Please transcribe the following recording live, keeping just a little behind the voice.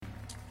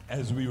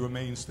As we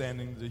remain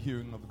standing to the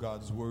hearing of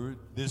God's word,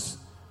 this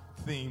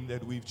theme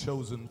that we've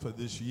chosen for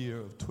this year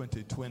of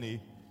 2020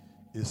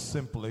 is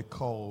simply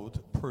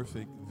called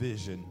Perfect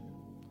Vision,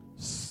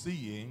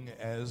 Seeing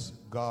as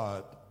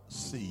God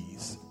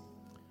Sees.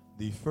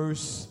 The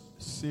first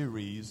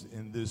series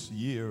in this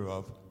year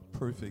of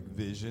Perfect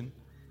Vision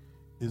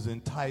is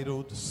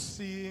entitled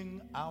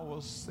Seeing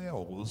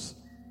Ourselves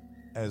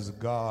as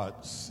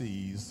God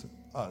Sees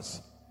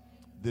Us.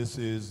 This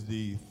is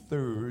the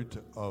third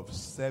of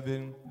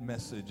 7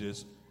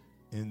 messages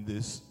in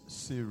this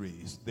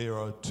series. There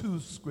are 2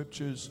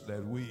 scriptures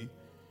that we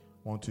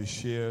want to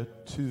share,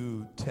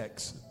 2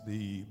 texts.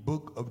 The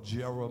book of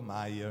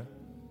Jeremiah,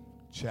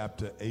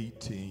 chapter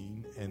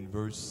 18 and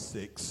verse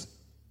 6,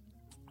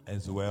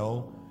 as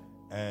well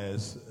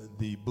as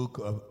the book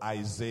of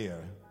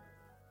Isaiah,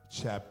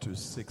 chapter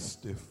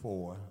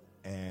 64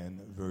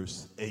 and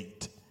verse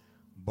 8.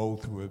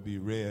 Both will be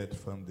read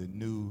from the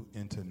New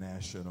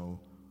International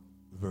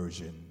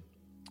Version.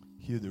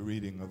 Hear the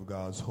reading of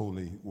God's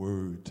holy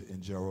word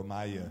in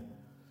Jeremiah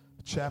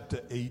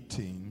chapter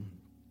 18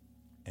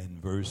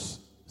 and verse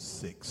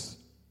 6.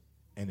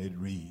 And it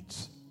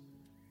reads,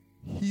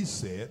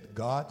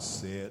 God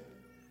said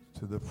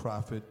to the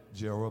prophet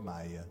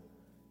Jeremiah,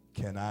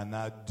 "Can I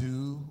not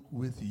do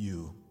with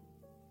you,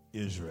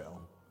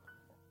 Israel,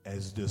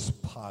 as this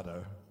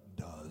potter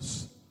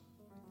does,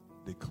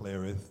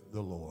 declareth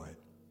the Lord."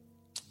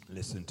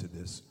 Listen to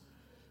this.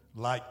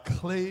 Like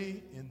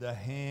clay in the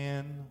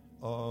hand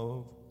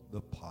of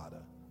the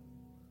potter,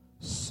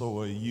 so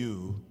are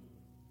you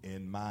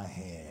in my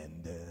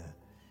hand,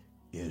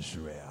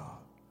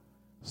 Israel.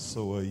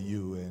 So are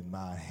you in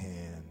my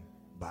hand,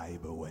 by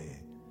the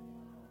way,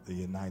 the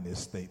United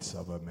States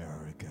of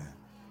America.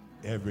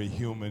 Every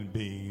human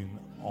being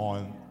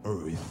on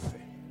earth.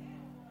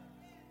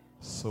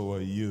 So are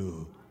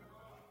you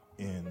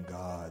in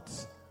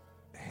God's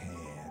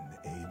hand.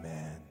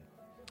 Amen.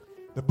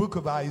 The book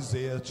of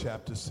Isaiah,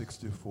 chapter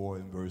 64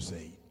 and verse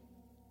 8,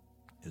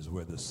 is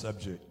where the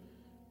subject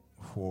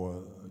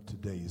for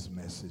today's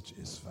message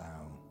is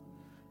found.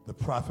 The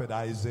prophet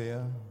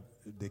Isaiah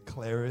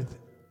declareth,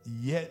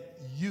 "Yet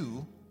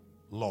you,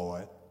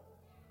 Lord,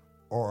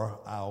 are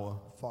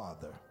our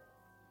Father.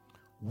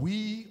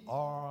 We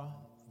are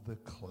the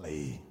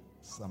clay."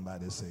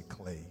 Somebody say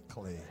clay,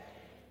 clay.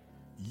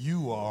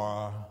 You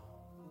are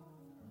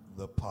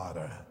the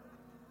potter.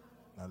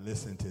 Now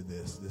listen to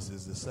this. This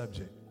is the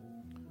subject.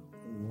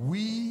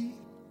 We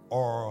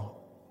are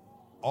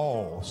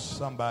all,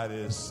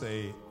 somebody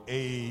say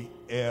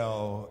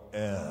A-L-L.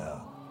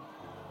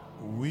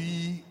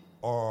 We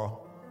are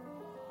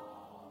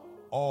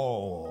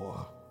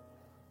all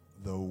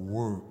the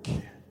work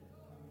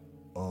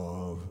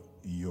of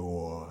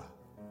your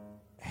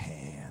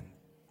hand.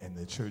 And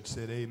the church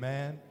said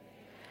amen.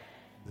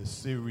 The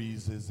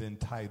series is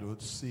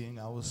entitled Seeing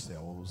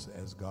Ourselves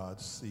as God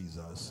Sees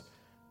Us.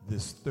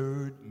 This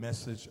third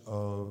message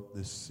of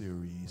the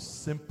series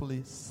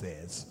simply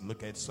says,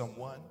 look at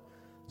someone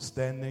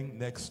standing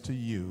next to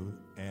you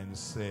and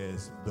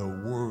says, the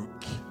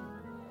work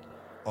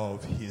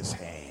of his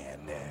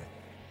hand.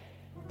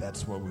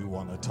 That's what we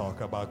want to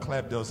talk about.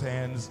 Clap those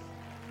hands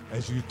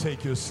as you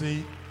take your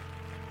seat.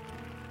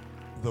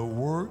 The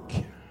work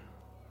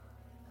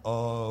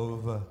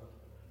of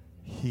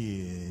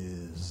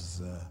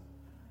his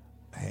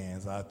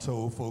hands. I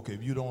told folk,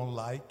 if you don't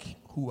like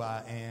who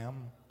I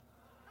am,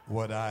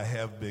 what I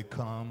have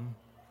become,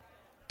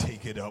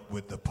 take it up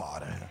with the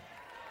potter.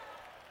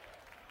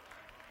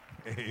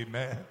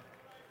 Amen.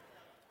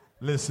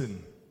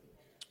 Listen,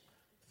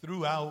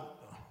 throughout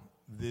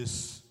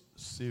this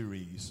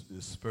series,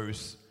 this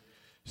first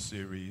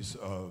series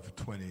of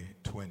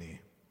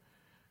 2020,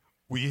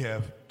 we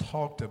have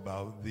talked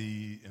about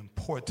the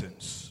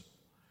importance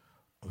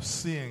of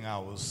seeing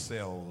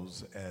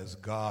ourselves as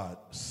God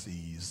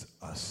sees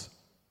us,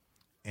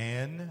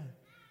 and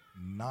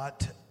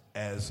not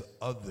as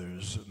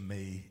others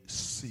may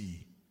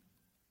see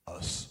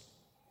us,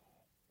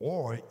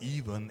 or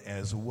even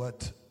as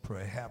what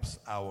perhaps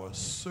our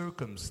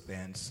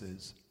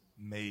circumstances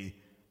may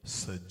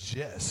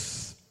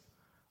suggest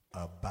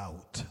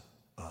about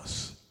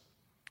us.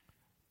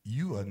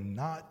 You are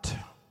not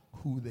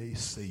who they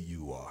say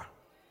you are.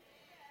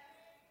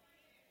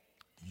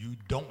 You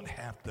don't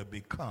have to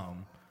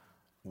become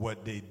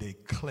what they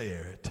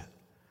declared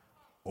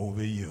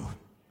over you.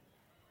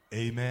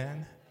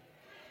 Amen.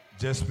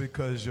 Just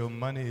because your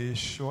money is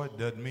short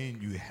doesn't mean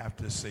you have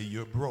to say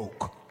you're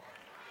broke.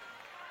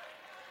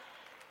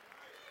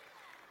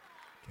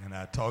 Can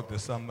I talk to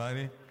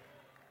somebody?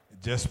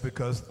 Just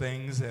because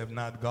things have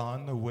not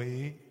gone the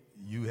way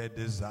you had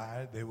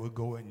desired they would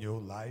go in your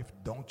life,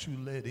 don't you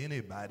let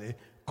anybody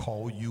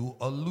call you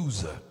a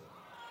loser.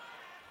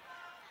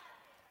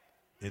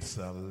 It's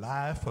a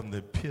lie from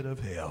the pit of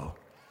hell.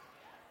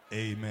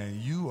 Amen.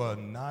 You are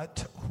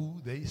not who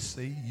they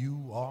say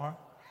you are,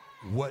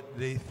 what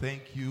they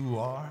think you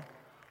are,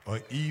 or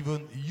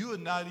even, you're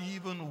not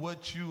even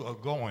what you are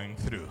going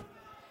through.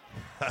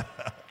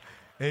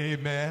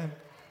 Amen.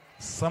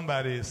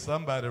 Somebody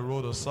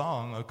wrote a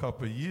song a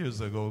couple of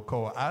years ago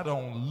called "I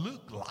Don't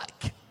Look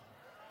Like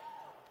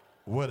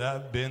What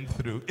I've Been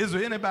Through." Is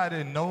there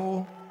anybody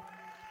know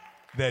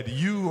that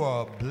you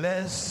are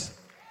blessed,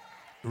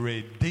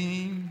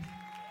 redeemed,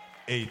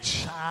 a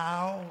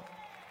child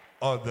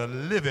of the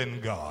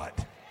living God?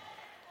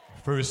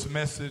 First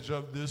message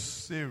of this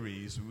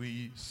series,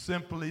 we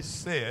simply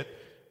said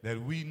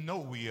that we know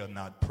we are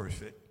not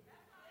perfect.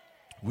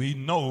 We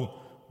know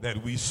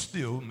that we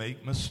still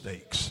make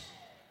mistakes.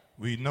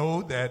 We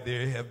know that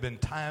there have been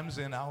times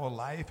in our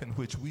life in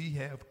which we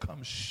have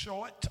come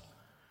short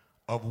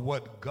of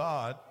what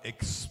God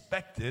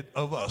expected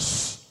of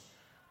us.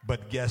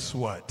 But guess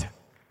what?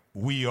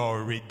 We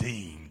are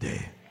redeemed.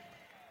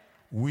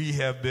 We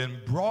have been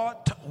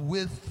brought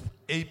with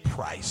a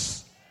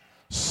price.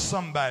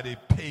 Somebody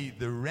paid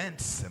the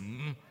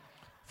ransom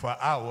for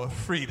our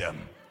freedom.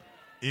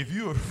 If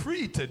you are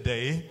free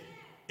today,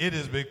 it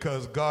is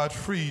because God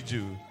freed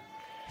you.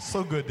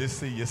 So good to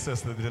see you,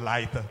 Sister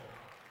Delitha.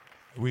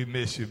 We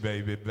miss you,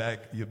 baby.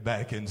 You're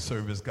back in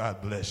service.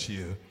 God bless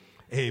you.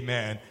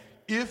 Amen.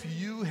 If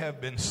you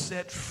have been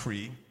set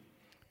free,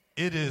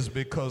 it is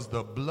because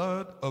the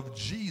blood of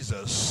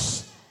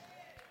Jesus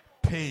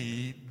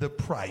paid the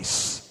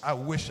price. I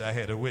wish I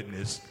had a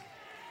witness.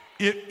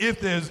 If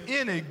there's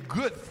any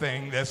good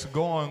thing that's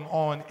going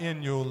on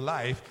in your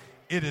life,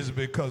 it is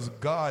because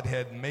God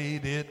had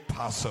made it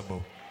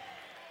possible.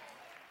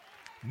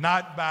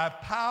 Not by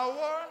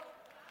power,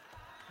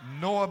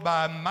 nor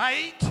by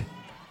might,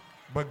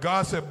 but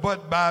God said,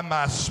 but by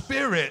my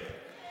spirit,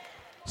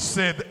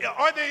 said,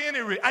 are there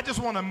any, I just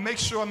want to make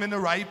sure I'm in the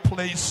right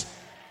place.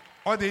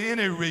 Are there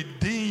any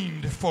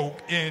redeemed folk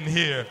in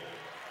here?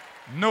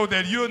 Know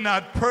that you're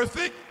not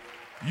perfect.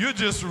 You're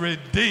just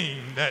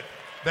redeemed.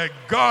 That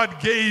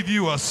God gave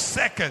you a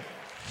second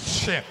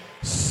chance.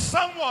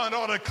 Someone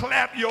ought to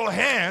clap your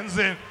hands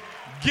and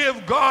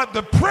give God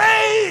the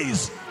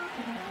praise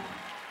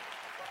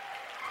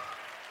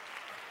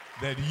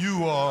that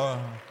you are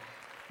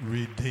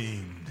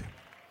redeemed.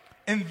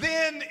 And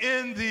then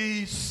in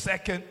the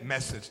second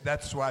message,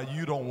 that's why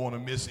you don't want to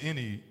miss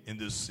any in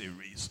this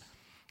series.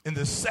 In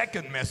the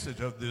second message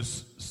of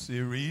this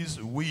series,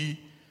 we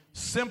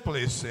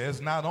simply says,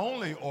 not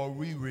only are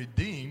we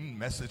redeemed,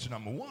 message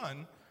number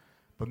one,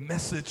 but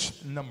message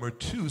number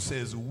two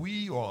says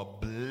we are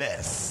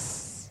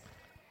blessed.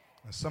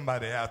 And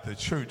somebody at the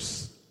church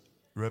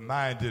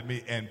reminded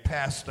me, and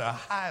Pastor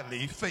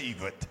highly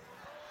favored.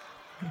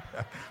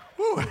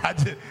 Ooh,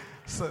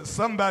 so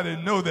somebody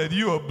know that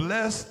you are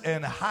blessed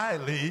and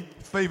highly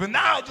favored.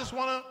 Now I just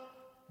want to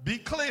be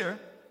clear.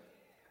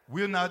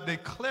 We're not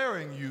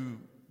declaring you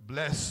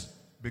blessed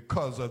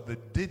because of the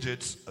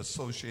digits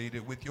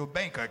associated with your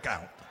bank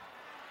account.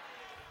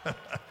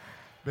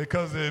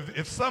 Because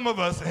if some of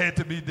us had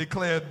to be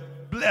declared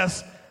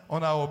blessed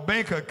on our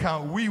bank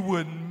account, we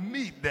wouldn't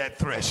meet that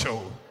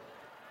threshold.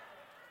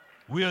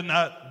 We are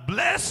not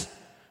blessed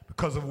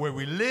because of where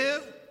we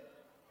live,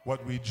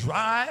 what we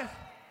drive,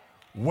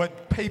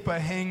 what paper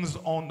hangs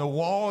on the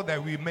wall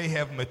that we may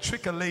have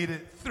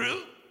matriculated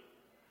through.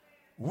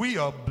 We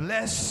are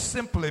blessed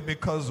simply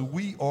because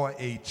we are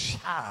a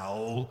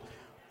child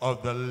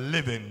of the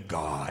living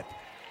God.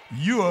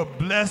 You are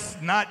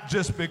blessed not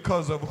just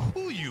because of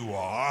who you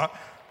are,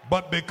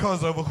 but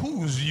because of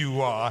whose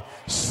you are.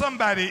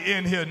 Somebody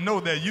in here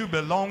know that you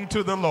belong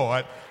to the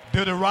Lord.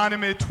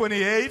 Deuteronomy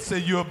 28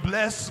 says you're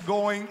blessed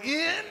going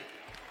in,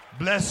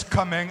 blessed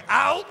coming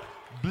out,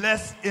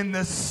 blessed in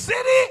the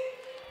city,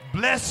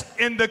 blessed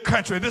in the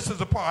country. This is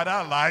the part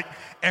I like.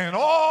 And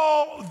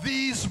all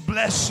these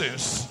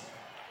blessings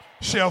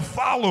shall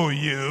follow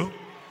you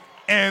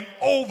and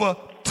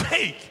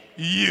overtake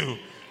you.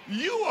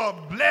 You are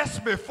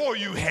blessed before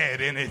you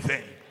had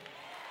anything.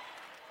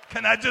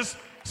 Can I just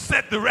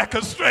set the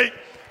record straight?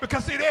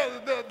 Because see,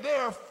 there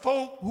are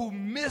folk who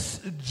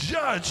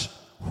misjudge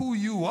who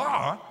you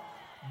are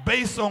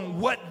based on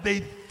what they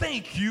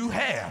think you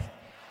have.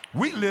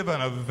 We live in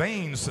a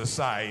vain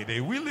society.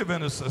 We live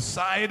in a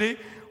society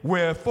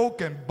where folk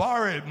can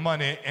borrow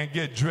money and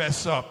get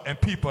dressed up and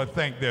people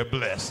think they're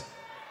blessed.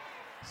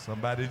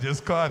 Somebody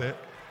just caught it.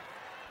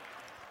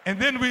 And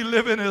then we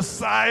live in a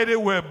society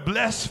where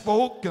blessed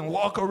folk can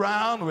walk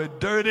around with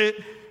dirty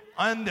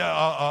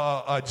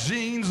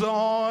jeans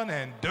on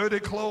and dirty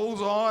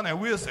clothes on,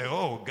 and we'll say,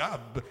 oh, God,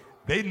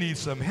 they need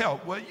some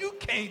help. Well, you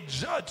can't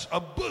judge a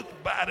book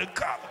by the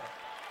cover.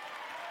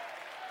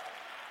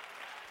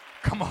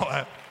 Come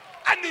on.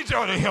 I need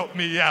y'all to help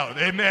me out,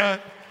 amen?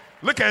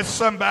 Look at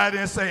somebody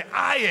and say,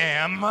 I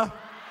am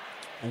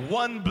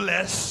one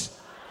blessed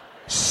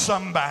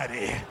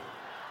somebody.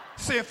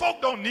 See,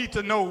 folk don't need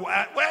to know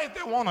why. Well, if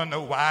they want to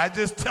know why,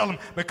 just tell them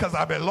because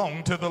I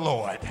belong to the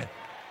Lord.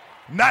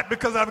 Not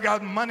because I've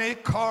got money,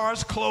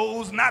 cars,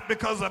 clothes, not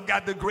because I've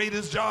got the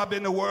greatest job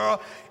in the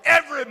world.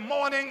 Every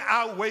morning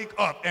I wake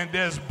up and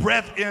there's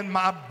breath in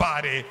my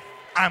body.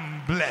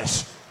 I'm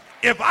blessed.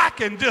 If I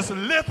can just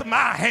lift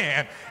my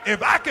hand,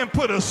 if I can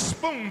put a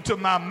spoon to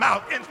my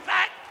mouth, in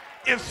fact,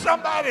 if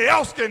somebody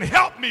else can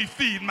help me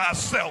feed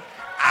myself,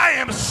 I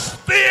am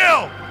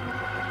still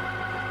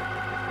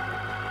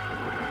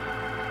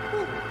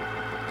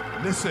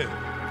Listen,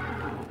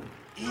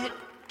 it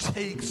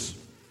takes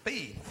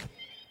faith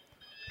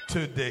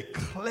to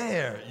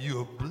declare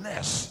you're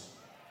blessed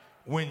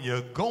when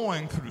you're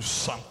going through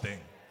something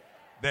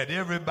that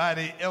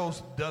everybody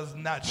else does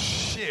not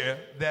share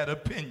that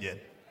opinion.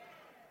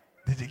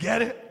 Did you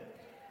get it?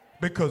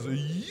 Because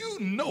you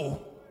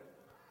know,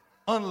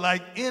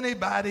 unlike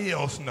anybody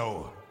else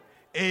know.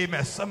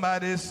 Amen.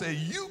 Somebody say,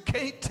 you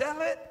can't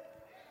tell it.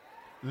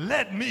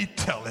 Let me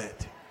tell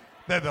it.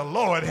 That the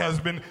Lord has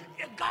been,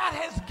 God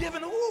has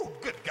given,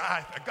 good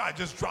God, God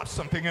just dropped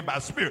something in my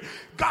spirit.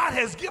 God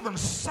has given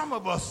some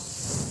of us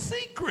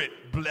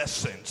secret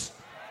blessings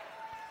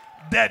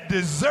that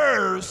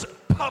deserves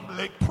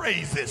public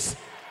praises.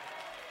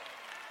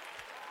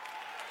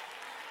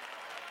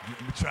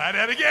 Let me try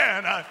that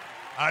again.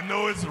 I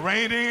know it's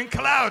raining and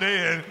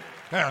cloudy.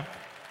 And,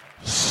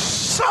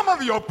 some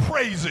of your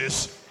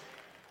praises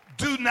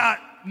do not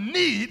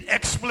need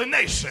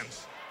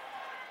explanations.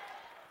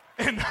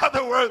 In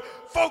other words,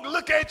 folk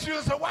look at you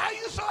and say, why are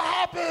you so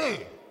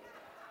happy?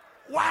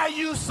 Why are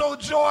you so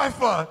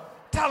joyful?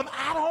 Tell them,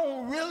 I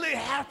don't really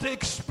have to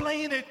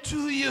explain it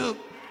to you.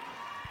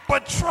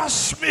 But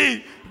trust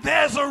me,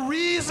 there's a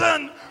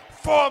reason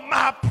for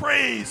my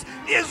praise.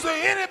 Is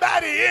there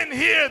anybody in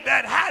here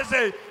that has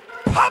a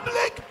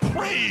public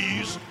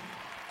praise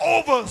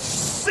over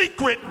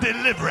secret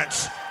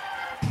deliverance?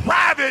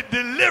 Private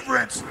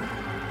deliverance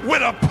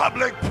with a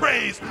public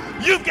praise.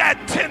 You've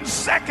got 10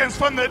 seconds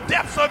from the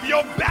depths of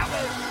your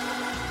belly.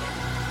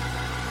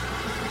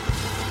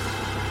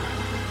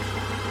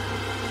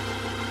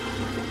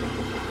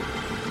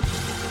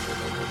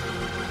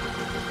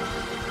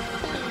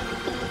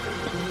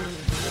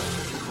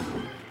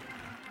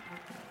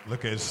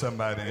 Look at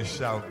somebody and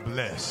shout,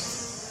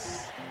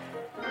 bless.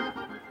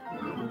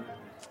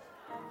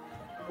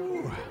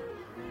 Ooh.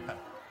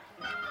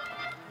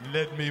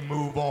 Let me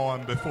move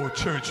on before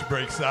church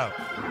breaks out.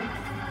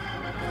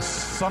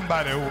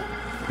 Somebody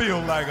feel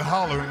like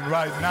hollering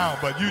right now,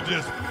 but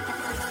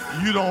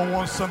you don't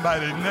want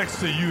somebody next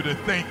to you to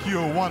think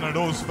you're one of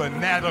those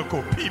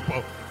fanatical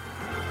people.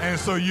 And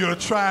so you're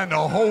trying to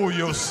hold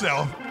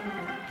yourself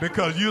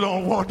because you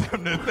don't want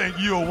them to think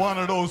you're one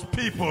of those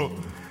people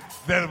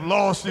that have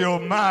lost your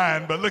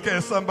mind. But look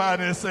at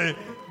somebody and say,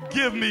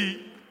 give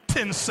me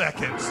 10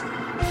 seconds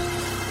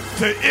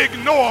to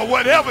ignore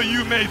whatever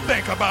you may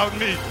think about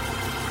me.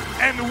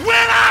 And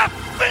when I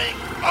think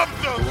of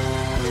the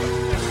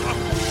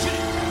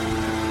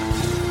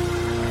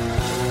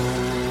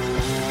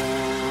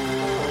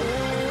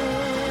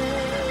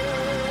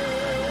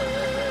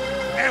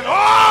and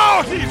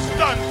all he's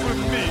done for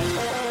me,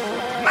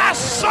 my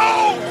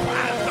soul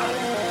cries out.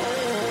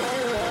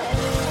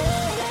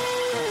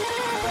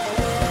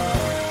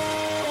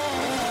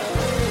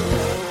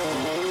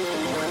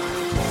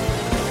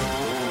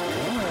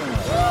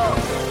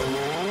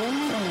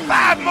 Woo.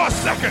 5 more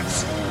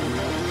seconds.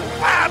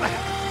 5,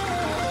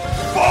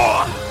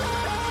 4,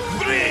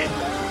 3,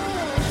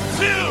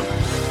 2,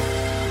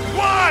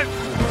 1.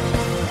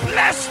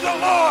 Bless the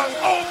Lord,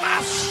 oh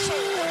my soul.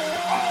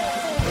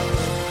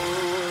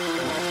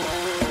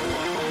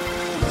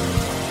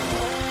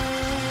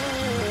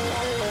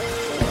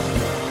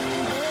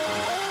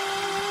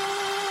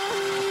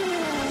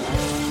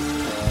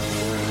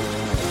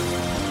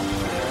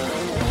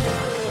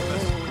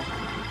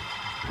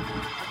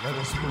 Let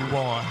us move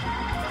on.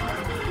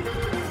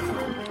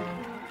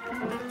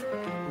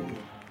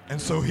 And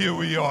so here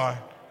we are.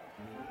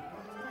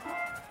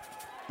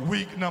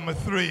 Week number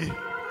 3.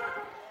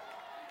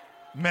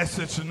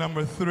 Message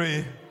number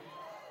 3.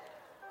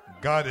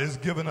 God has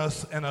given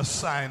us an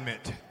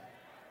assignment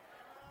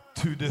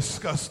to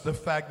discuss the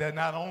fact that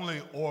not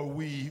only are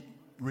we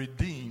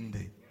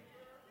redeemed,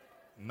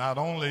 not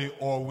only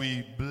are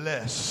we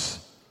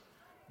blessed,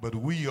 but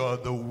we are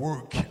the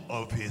work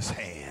of his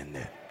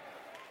hand.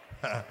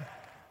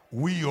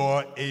 We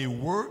are a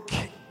work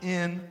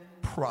in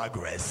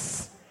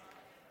progress.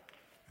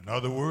 In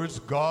other words,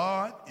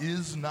 God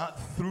is not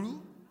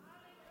through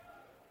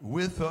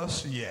with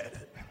us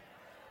yet.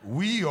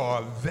 We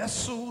are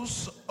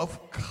vessels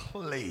of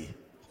clay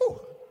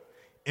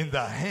in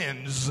the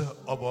hands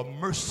of a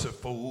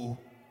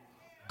merciful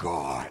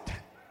God.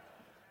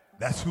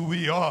 That's who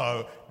we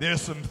are.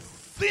 There's some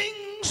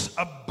things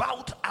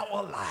about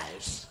our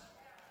lives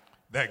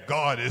that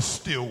God is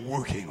still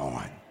working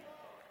on.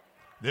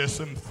 There's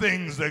some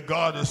things that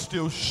God is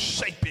still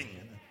shaping,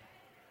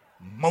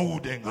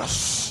 molding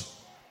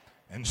us.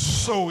 And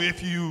so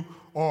if you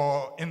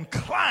are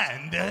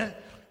inclined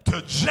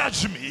to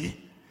judge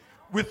me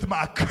with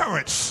my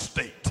current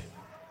state,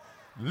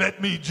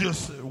 let me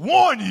just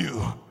warn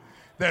you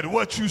that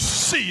what you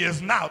see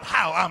is not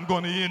how I'm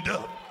going to end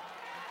up.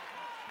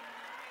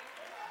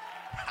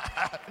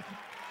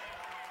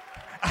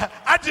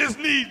 I just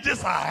need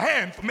just a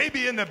hand,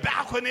 maybe in the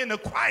balcony, in the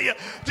choir,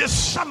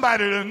 just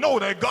somebody to know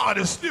that God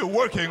is still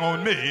working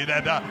on me,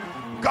 that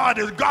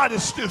God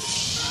is still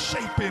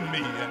shaping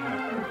me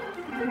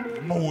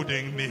and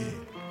molding me.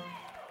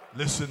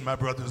 Listen, my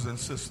brothers and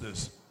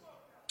sisters,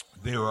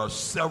 there are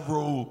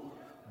several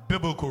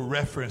biblical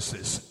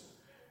references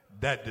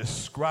that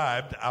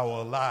described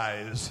our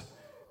lives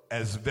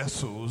as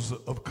vessels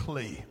of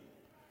clay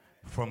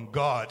from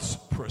God's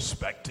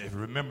perspective.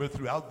 Remember,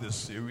 throughout this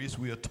series,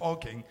 we are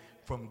talking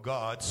from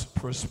God's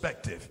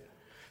perspective.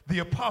 The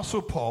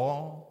Apostle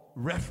Paul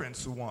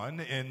referenced one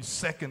in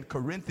 2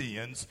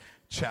 Corinthians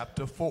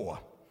chapter 4.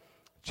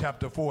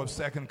 Chapter 4 of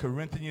 2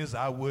 Corinthians,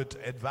 I would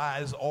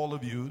advise all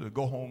of you to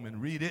go home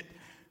and read it.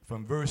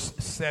 From verse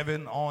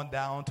 7 on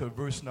down to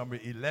verse number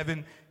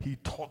 11, he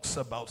talks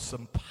about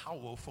some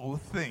powerful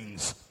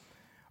things.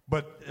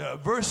 But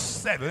verse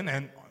 7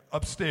 and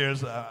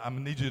upstairs, I'm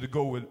going to need you to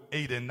go with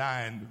 8 and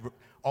 9,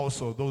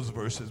 also those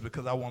verses,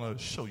 because I want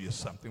to show you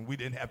something. We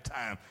didn't have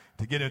time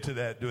to get into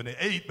that during the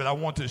 8, but I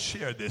want to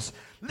share this.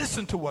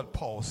 Listen to what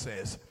Paul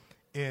says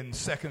in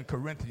 2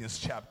 Corinthians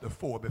chapter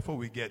 4 before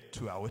we get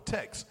to our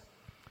text.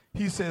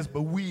 He says,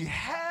 but we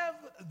have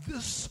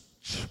this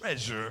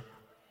treasure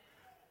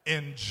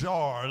in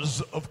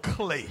jars of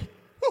clay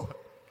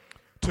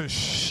to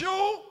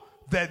show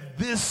that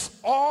this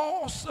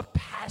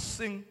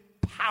all-surpassing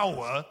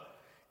power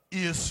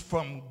is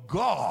from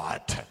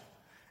God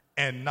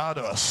and not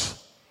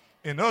us.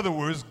 In other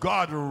words,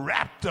 God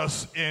wrapped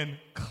us in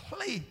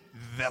clay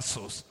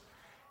vessels.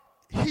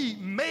 He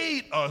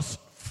made us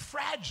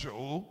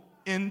fragile,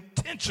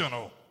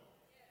 intentional.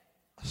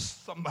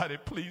 Somebody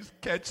please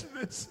catch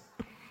this.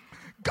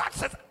 God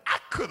says, I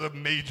could have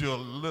made you a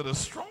little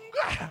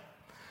stronger.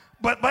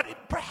 But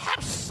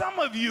perhaps some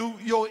of you,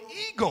 your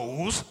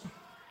egos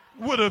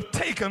would have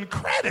taken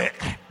credit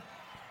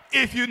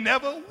if you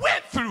never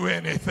went through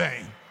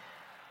anything.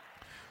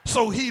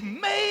 So he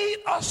made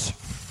us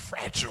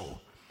fragile.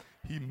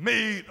 He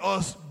made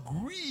us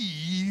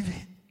grieve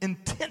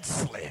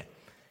intensely.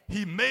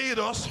 He made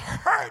us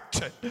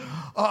hurt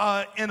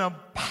in a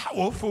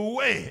powerful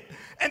way.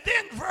 And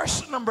then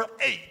verse number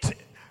 8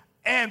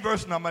 and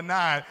verse number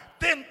 9,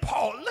 then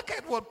Paul, look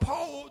at what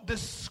Paul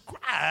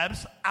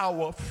describes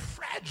our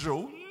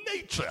fragile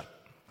nature.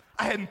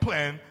 I hadn't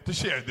planned to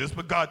share this,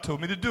 but God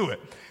told me to do it.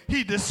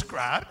 He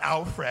described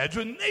our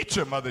fragile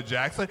nature, Mother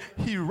Jackson.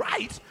 He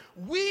writes,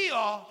 we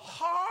are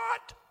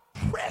hard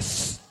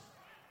pressed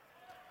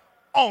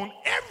on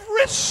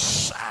every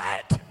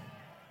side,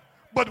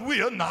 but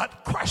we are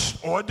not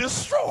crushed or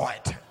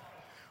destroyed.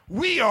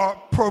 We are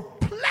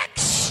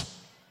perplexed,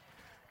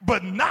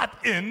 but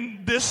not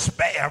in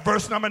despair.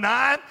 Verse number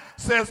 9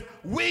 says,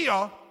 we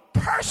are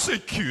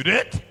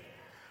persecuted,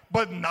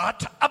 but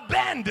not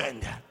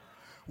abandoned.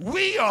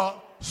 We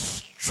are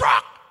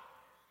struck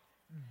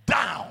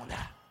down,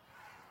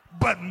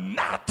 but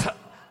not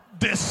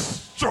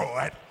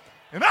destroyed.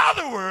 In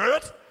other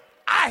words,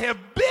 I have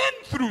been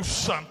through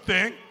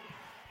something,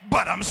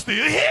 but I'm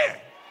still here.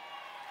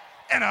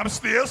 And I'm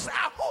still,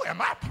 who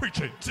am I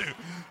preaching to?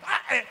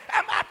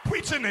 Am I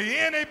preaching to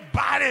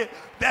anybody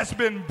that's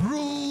been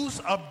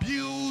bruised,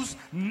 abused,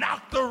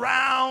 knocked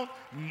around,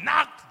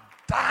 knocked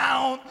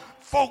down?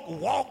 Folk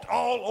walked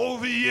all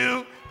over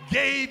you,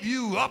 gave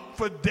you up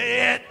for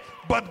dead,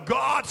 but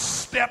God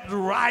stepped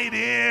right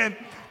in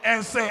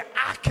and said,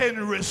 I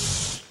can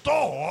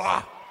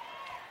restore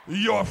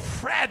your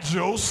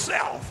fragile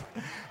self.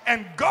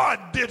 And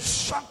God did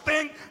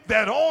something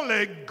that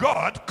only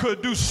God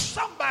could do.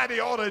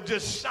 Somebody ought to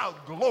just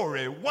shout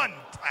glory one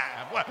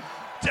time. Well,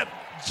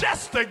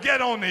 just to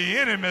get on the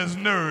enemy's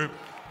nerve.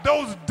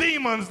 Those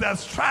demons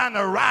that's trying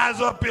to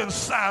rise up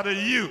inside of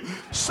you.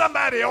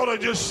 Somebody ought to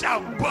just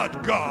shout,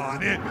 but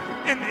God.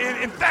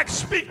 In fact,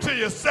 speak to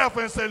yourself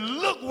and say,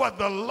 look what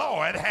the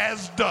Lord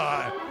has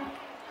done.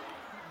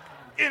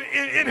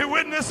 Any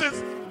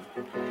witnesses?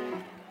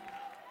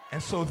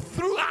 And so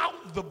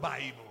throughout the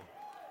Bible,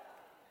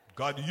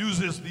 God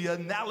uses the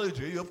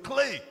analogy of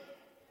clay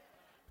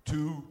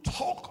to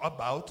talk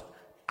about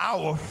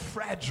our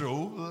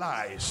fragile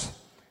lives.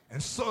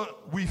 And so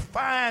we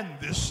find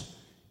this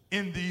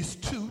in these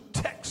two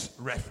text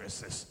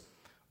references.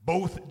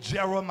 Both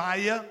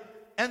Jeremiah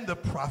and the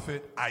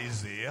prophet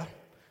Isaiah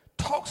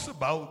talks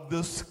about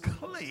this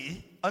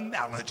clay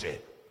analogy.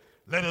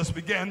 Let us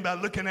begin by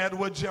looking at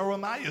what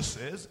Jeremiah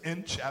says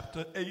in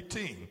chapter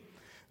 18.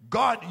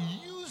 God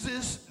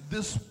uses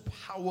this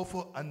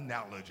powerful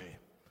analogy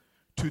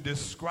to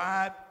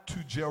describe to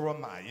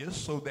Jeremiah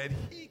so that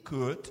he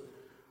could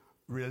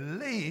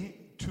relay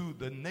to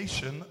the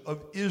nation of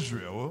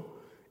Israel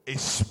a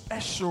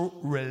special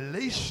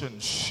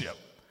relationship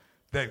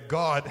that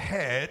God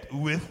had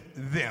with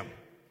them.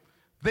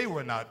 They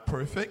were not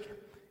perfect.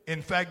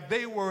 In fact,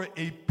 they were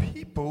a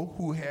people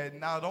who had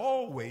not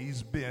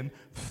always been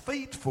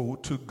faithful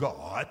to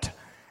God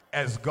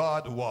as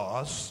God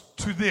was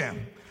to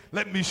them.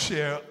 Let me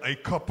share a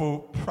couple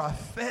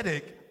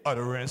prophetic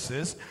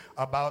utterances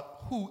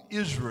about who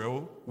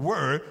Israel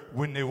were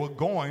when they were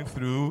going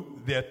through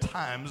their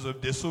times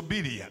of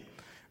disobedience.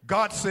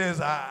 God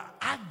says,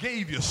 I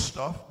gave you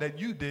stuff that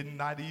you did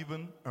not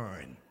even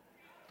earn.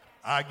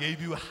 I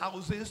gave you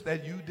houses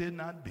that you did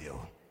not build.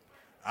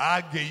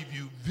 I gave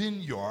you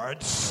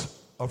vineyards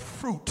of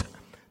fruit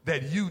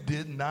that you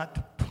did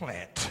not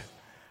plant.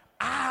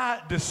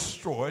 I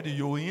destroyed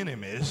your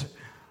enemies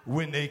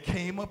when they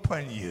came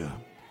upon you.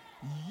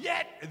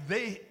 Yet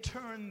they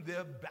turned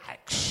their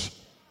backs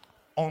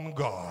on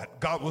God.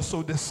 God was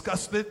so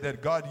disgusted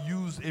that God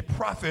used a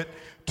prophet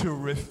to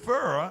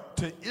refer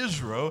to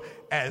Israel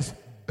as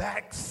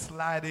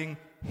backsliding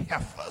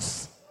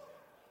heifers.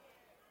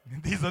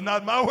 These are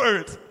not my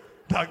words,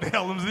 Dr.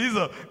 Helms. These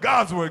are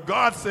God's words.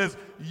 God says,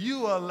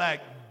 you are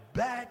like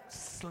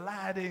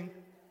backsliding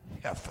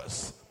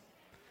heifers.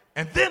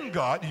 And then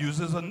God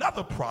uses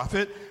another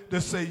prophet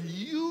to say,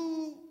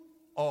 you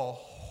are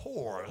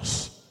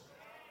whores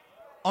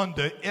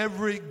under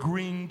every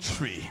green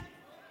tree.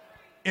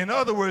 In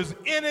other words,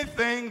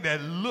 anything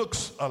that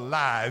looks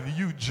alive,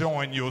 you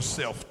join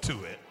yourself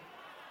to it.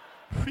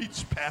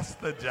 Preach,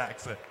 Pastor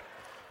Jackson.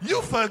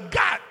 You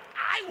forgot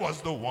I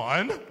was the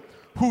one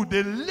who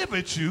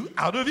delivered you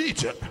out of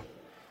Egypt.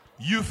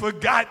 You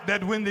forgot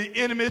that when the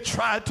enemy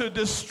tried to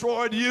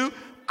destroy you,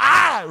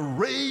 I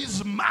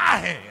raised my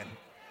hand.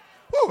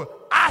 Woo,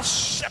 I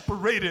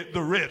separated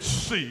the Red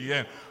Sea,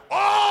 and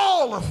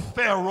all of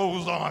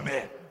Pharaoh's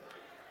army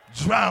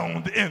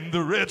drowned in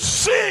the Red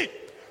Sea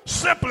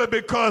simply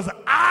because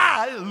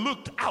I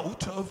looked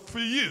out for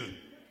you.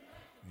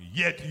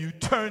 Yet you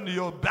turned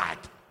your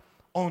back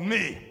on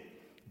me.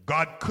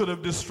 God could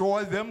have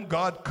destroyed them.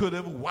 God could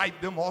have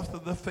wiped them off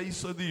of the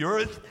face of the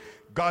earth.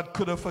 God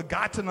could have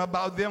forgotten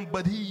about them,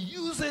 but he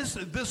uses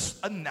this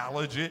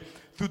analogy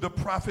through the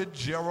prophet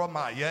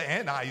Jeremiah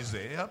and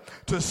Isaiah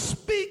to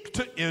speak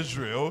to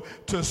Israel,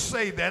 to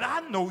say that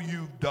I know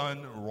you've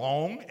done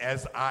wrong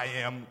as I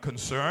am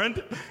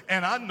concerned,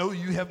 and I know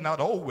you have not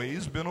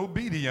always been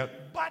obedient,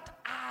 but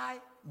I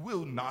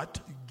will not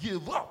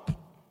give up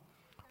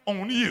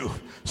on you.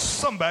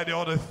 Somebody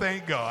ought to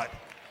thank God.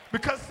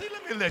 Because, see,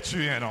 let me let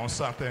you in on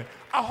something.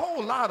 A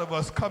whole lot of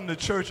us come to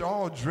church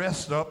all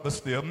dressed up but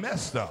still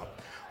messed up.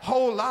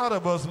 Whole lot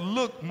of us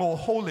look more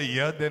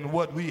holier than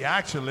what we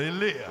actually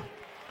live.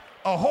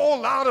 A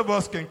whole lot of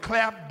us can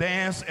clap,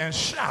 dance, and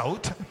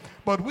shout,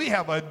 but we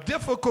have a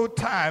difficult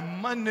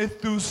time Monday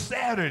through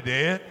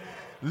Saturday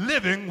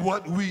living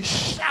what we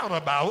shout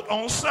about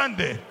on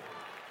Sunday.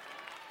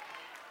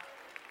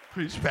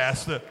 Preach,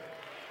 Pastor.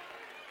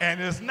 And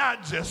it's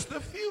not just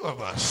a few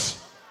of us.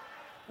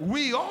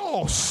 We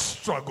all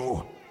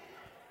struggle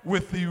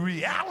with the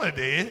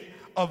reality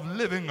of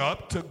living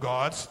up to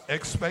God's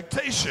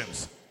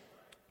expectations.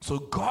 So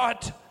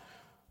God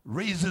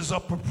raises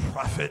up a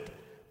prophet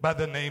by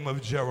the name of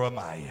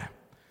Jeremiah.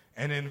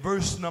 And in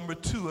verse number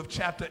 2 of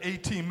chapter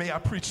 18, may I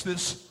preach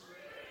this?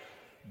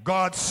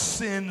 God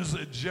sends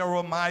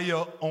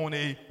Jeremiah on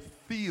a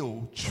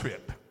field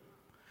trip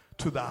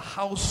to the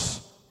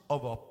house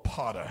of a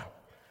potter.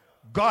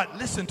 God,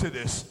 listen to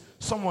this.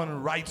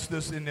 Someone writes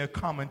this in their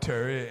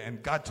commentary,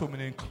 and God told me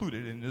to include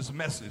it in this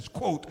message.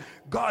 Quote,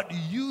 God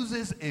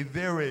uses a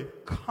very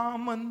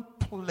common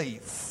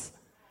place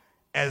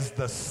as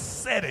the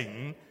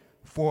setting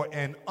for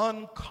an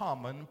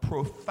uncommon,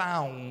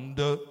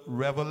 profound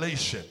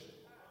revelation.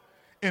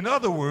 In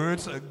other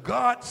words,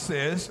 God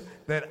says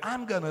that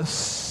I'm going to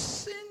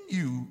send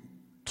you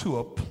to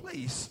a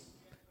place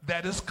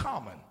that is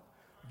common.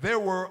 There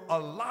were a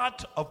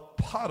lot of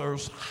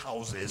potters'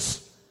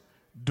 houses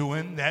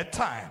during that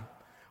time.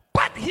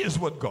 But here's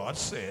what God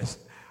says.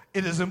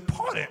 It is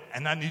important,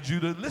 and I need you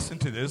to listen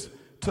to this,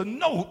 to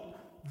note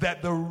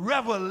that the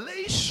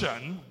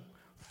revelation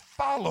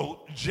followed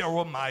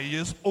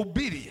Jeremiah's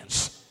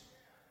obedience.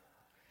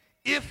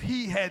 If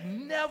he had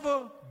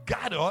never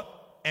got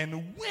up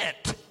and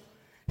went,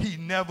 he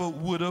never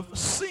would have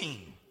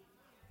seen.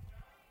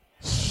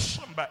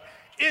 Somebody,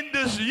 in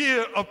this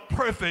year of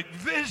perfect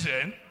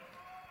vision,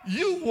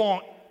 you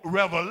want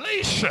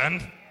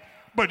revelation,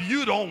 but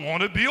you don't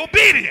want to be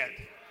obedient.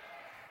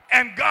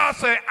 And God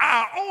said,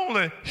 I'll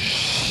only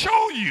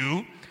show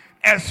you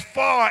as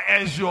far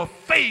as your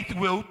faith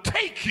will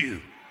take you.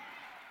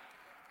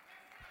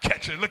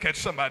 Catch it. Look at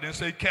somebody and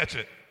say, catch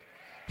it.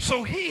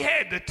 So he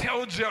had to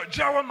tell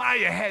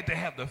Jeremiah had to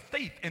have the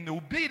faith and the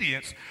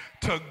obedience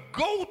to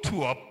go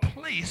to a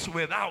place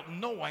without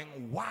knowing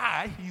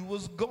why he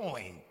was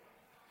going.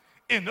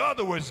 In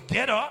other words,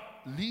 get up,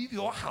 leave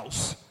your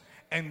house,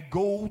 and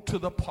go to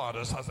the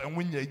potter's house. And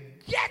when you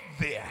get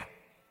there,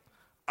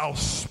 I'll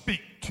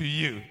speak to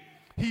you.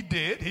 He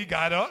did. He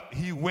got up.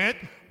 He went.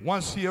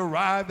 Once he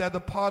arrived at the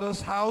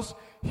potter's house,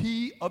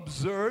 he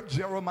observed,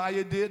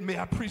 Jeremiah did, may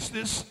I preach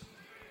this?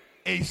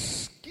 A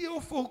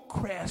skillful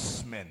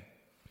craftsman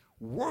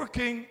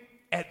working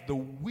at the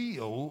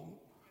wheel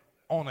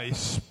on a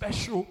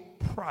special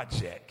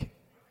project.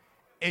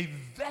 A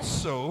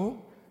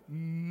vessel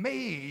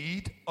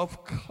made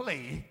of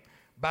clay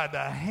by the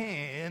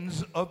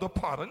hands of the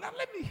potter. Now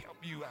let me help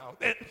you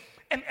out.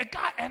 And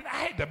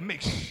I had to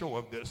make sure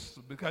of this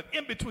because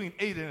in between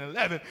 8 and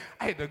 11,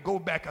 I had to go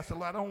back. I said,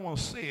 well, I don't want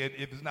to say it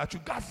if it's not true.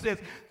 God says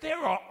there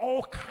are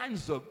all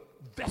kinds of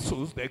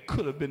vessels that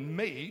could have been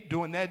made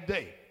during that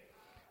day.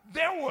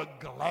 There were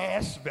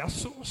glass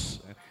vessels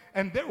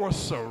and there were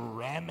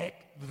ceramic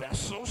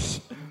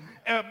vessels.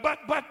 But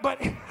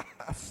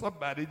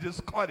somebody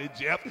just caught it,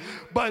 Jeff.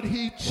 But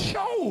he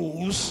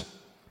chose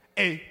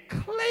a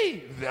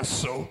clay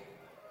vessel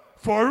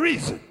for a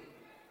reason.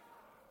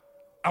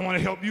 I want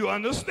to help you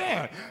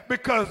understand.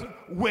 Because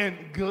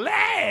when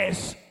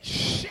glass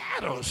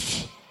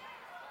shatters,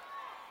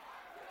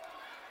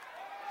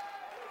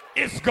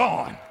 it's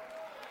gone.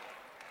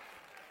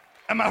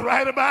 Am I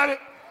right about it?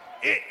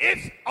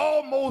 It's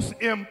almost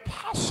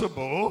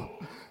impossible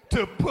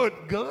to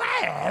put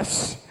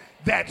glass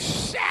that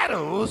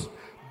shatters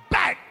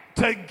back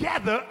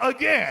together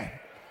again.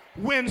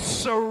 When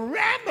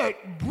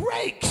ceramic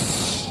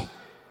breaks,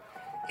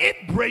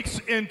 it breaks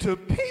into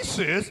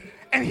pieces.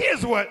 And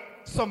here's what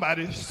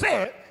somebody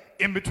said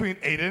in between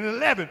 8 and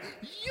 11.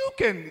 You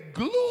can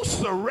glue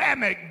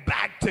ceramic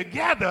back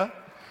together,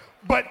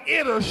 but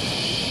it'll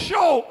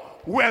show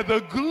where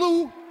the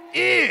glue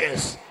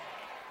is.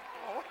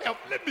 Oh, help,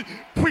 let me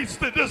preach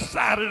to this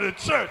side of the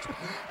church.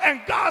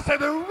 And God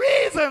said, the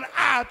reason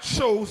I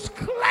chose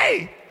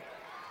clay,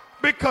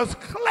 because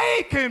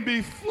clay can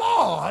be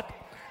flawed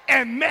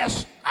and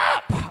messed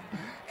up,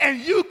 and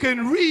you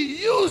can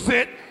reuse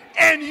it,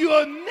 and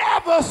you'll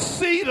never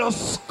see the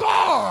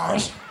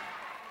scars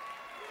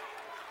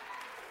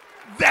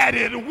that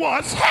it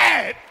once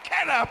had.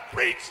 Can I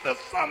preach to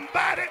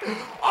somebody?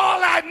 All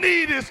I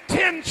need is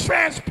 10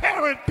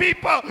 transparent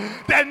people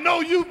that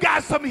know you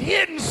got some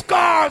hidden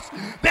scars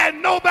that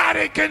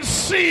nobody can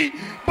see,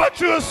 but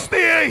you're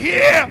still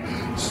here.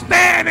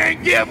 Stand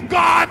and give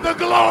God the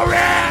glory.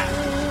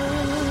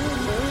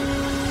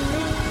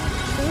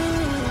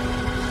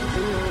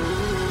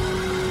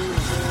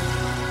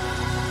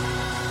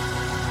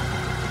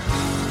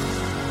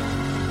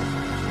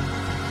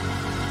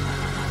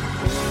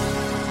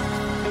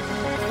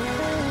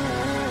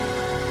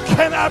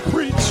 Can I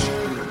preach?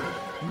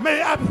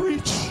 May I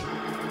preach?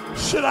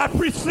 Should I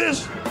preach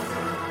this?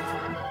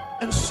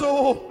 And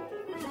so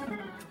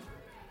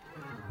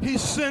he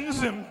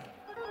sends him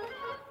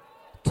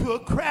to a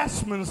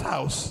craftsman's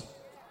house,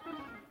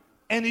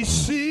 and he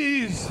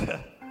sees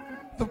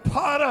the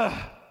potter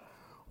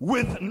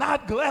with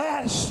not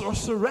glass or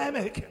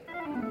ceramic,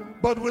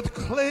 but with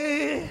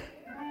clay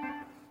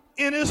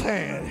in his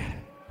hand,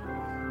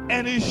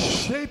 and he's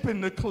shaping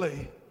the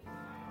clay.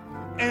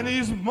 And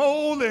he's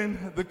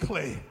molding the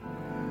clay.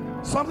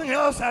 Something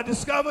else I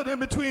discovered in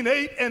between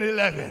 8 and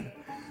 11.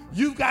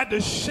 You've got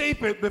to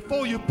shape it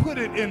before you put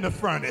it in the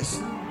furnace.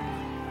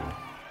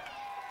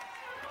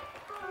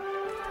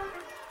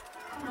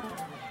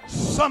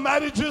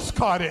 Somebody just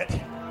caught it.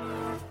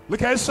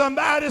 Look at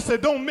somebody and say,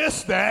 don't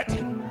miss that.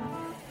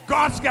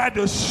 God's got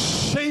to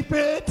shape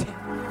it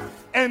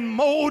and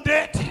mold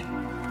it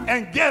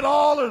and get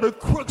all of the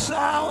crooks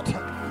out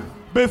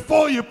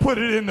before you put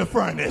it in the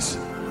furnace.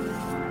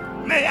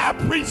 May I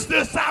preach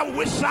this? I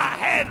wish I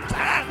had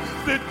time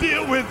to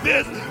deal with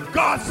this.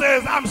 God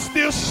says, I'm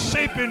still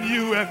shaping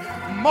you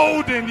and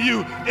molding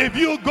you. If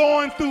you're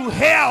going through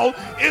hell,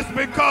 it's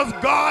because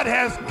God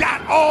has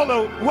got all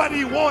of what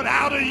he wants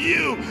out of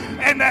you.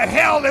 And the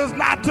hell is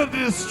not to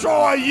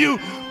destroy you,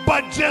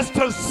 but just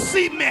to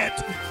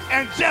cement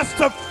and just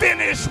to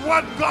finish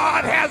what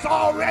God has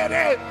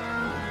already.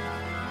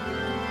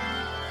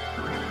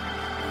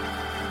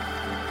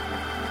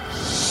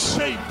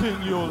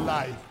 Shaping your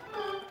life.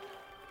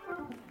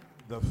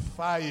 The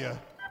fire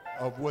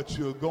of what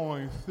you're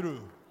going through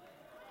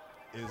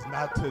is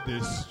not to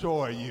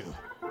destroy you,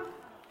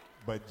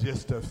 but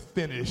just to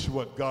finish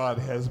what God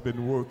has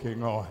been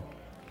working on.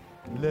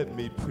 Let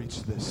me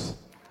preach this.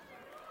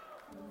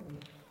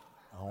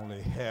 I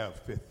only have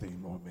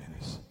 15 more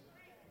minutes,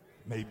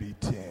 maybe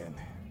 10.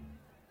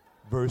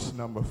 Verse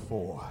number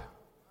 4.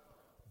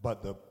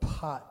 But the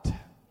pot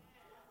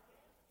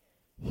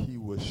he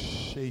was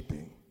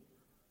shaping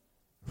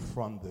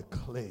from the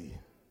clay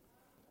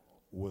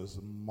was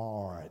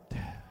marred.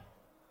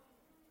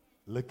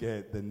 Look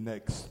at the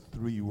next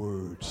 3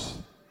 words.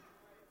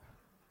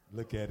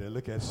 Look at it.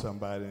 Look at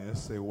somebody and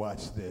say,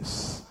 watch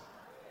this.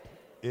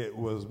 It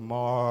was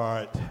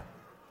marred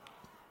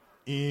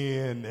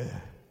in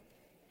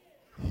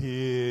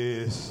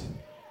his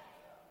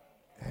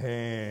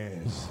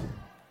hands.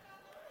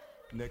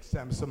 Next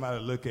time somebody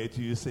look at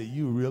you and say,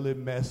 you really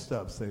messed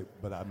up. Say,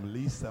 but at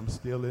least I'm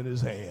still in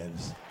his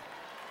hands.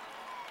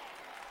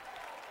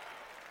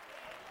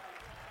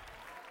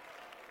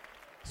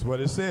 That's what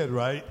it said,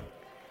 right?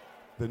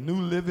 The New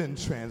Living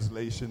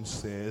Translation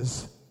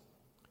says,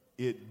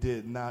 it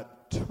did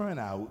not turn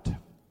out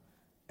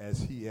as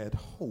he had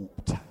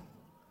hoped.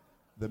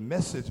 The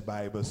Message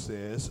Bible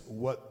says,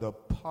 what the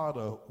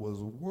potter was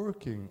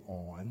working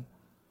on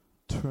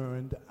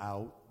turned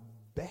out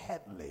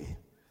badly,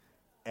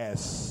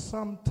 as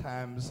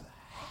sometimes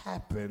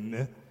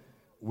happen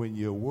when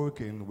you're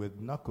working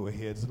with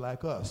knuckleheads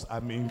like us. I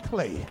mean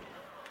clay.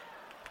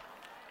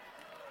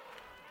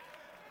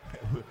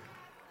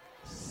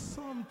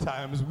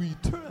 Sometimes we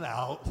turn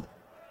out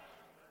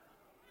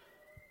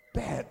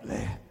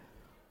badly.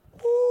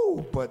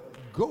 Ooh, but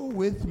go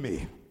with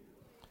me.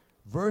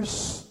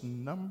 Verse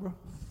number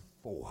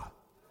 4.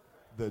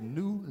 The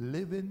New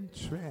Living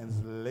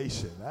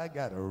Translation. I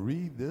got to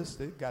read this.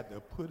 They got to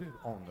put it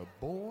on the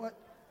board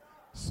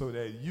so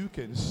that you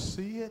can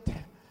see it.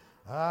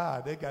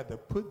 They got to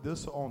put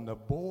this on the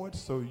board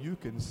so you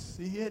can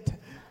see it.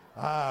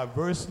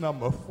 Verse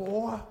number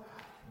 4.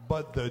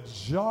 But the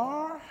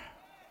jar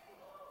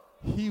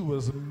he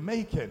was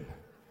making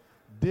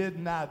did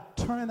not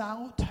turn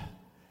out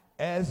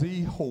as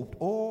he hoped.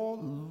 Oh,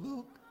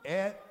 look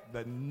at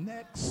the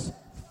next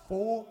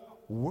 4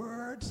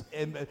 words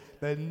and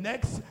the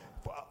next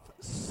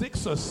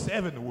 6 or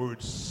 7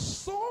 words.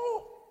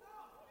 So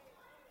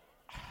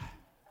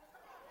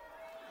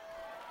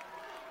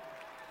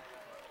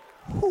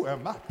who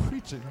am I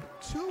preaching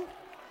to?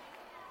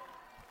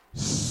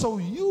 So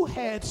you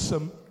had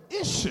some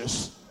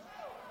issues,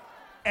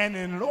 and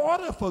in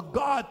order for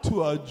God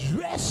to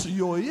address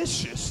your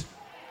issues,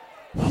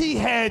 he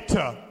had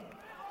to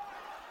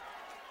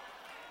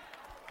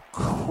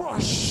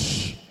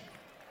crush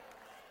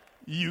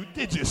you.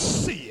 Did you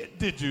see it?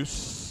 Did you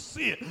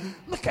see it?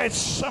 Look at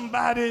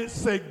somebody and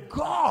say,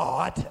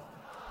 God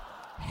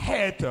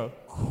had to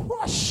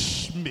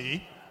crush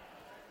me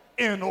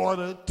in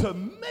order to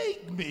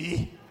make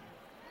me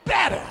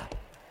better.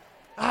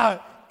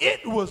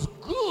 It was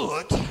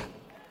good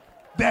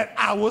that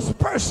I was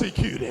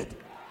persecuted.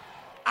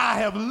 I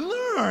have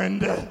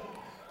learned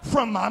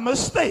from my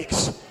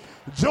mistakes.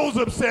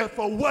 Joseph said,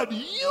 for what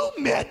you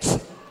meant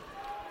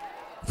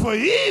for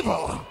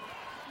evil,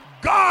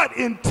 God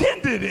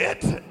intended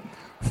it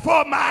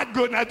for my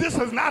good. Now, this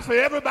is not for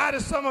everybody.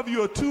 Some of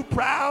you are too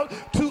proud,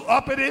 too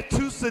uppity,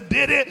 too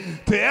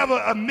sedity to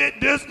ever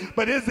admit this.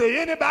 But is there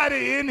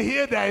anybody in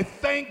here that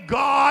thank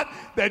God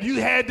that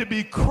you had to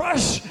be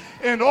crushed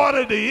in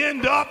order to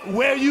end up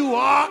where you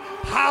are,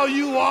 how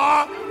you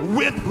are,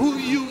 with who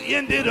you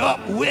ended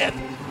up with?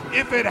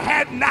 If it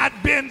had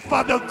not been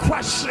for the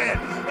crushing,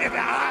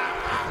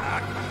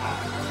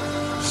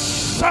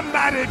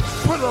 somebody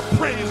put a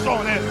praise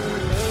on it.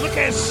 Look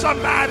at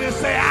somebody and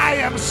say, I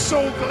am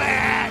so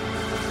glad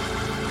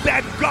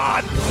that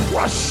God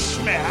crushed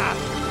me.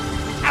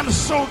 I'm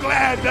so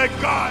glad that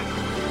God.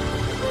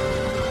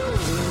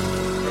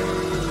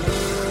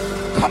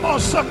 Come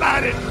on,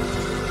 somebody.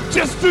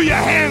 Just do your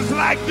hands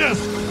like this.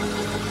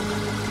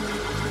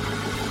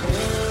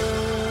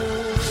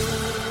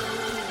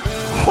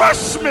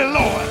 Crush me,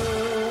 Lord.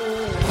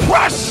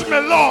 Crush me,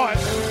 Lord.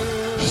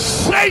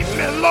 Shape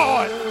me,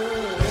 Lord.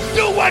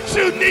 Do what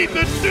you need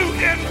to do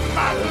in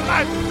my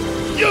life.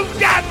 You've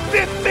got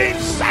 15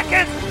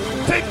 seconds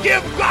to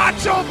give God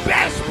your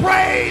best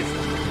praise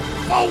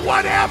for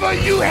whatever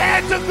you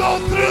had to go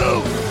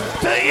through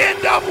to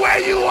end up where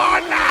you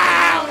are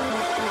now.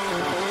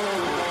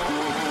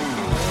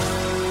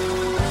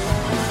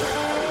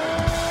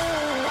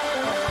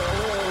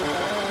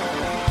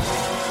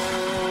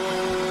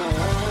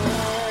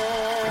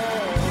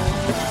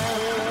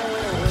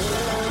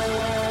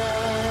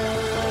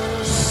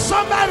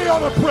 Somebody ought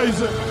to praise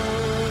him.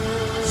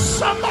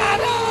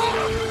 Somebody.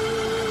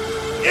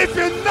 If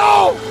you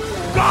know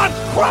God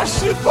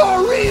crushed you for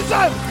a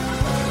reason,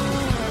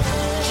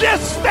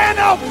 just stand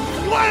up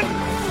 1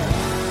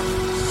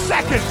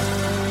 second,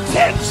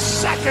 10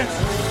 seconds.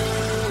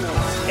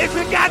 If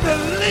you got to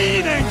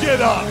lean and get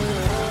up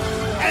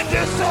and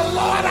just say,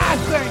 Lord, I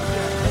thank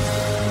you.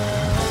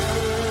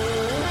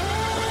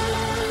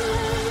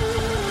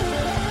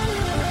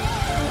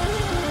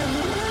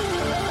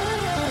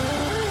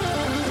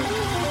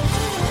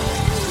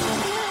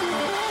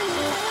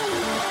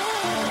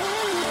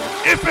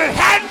 If it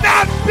had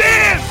not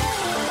been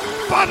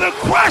for the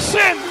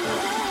crushing,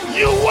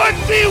 you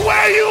wouldn't be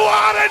where you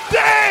are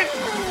today.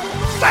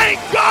 Thank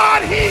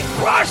God he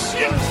crushed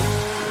you.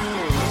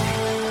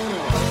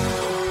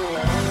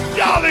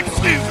 Y'all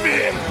excuse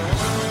me.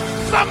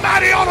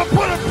 Somebody ought to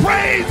put a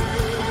praise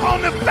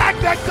on the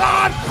fact that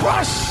God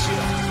crushed you.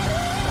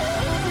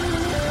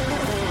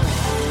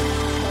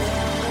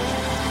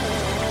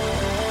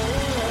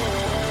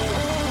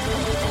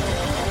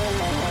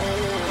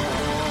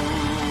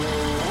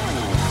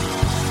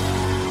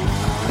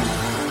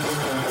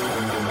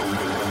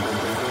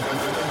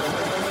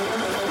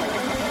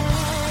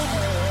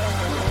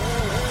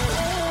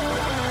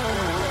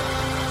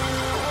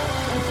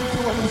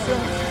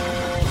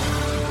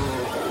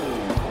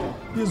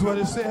 Here's what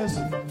it says.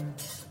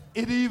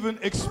 It even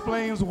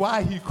explains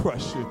why he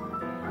crushed you.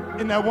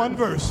 In that one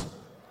verse,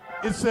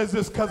 it says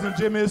this, Cousin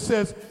Jimmy, it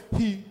says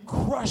he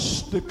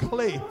crushed the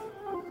clay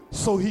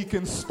so he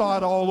can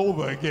start all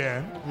over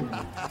again.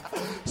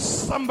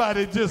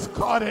 Somebody just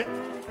caught it.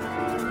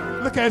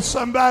 Look at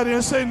somebody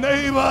and say,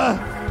 neighbor,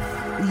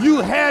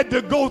 you had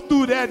to go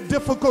through that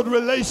difficult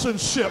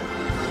relationship.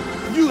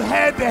 You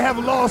had to have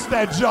lost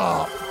that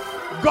job.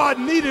 God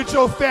needed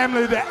your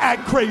family to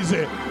act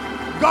crazy.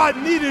 God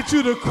needed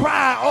you to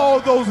cry all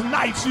those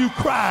nights you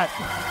cried.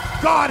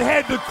 God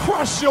had to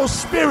crush your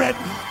spirit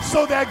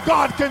so that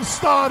God can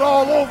start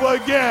all over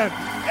again.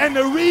 And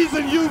the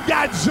reason you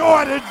got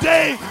joy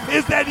today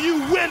is that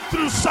you went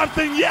through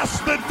something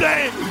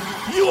yesterday.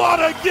 You ought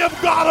to give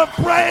God a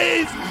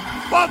praise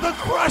for the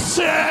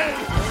crushing.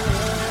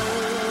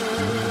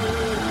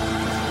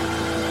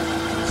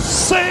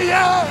 Say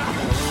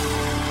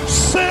yeah.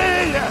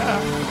 Say yeah.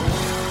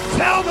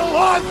 Tell the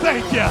Lord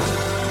thank you.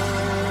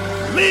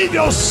 Leave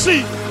your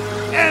seat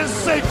and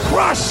say,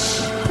 crush,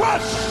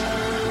 crush,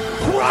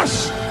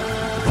 crush.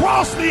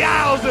 Cross the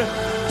aisles and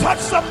touch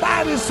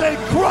somebody and say,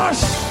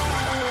 crush.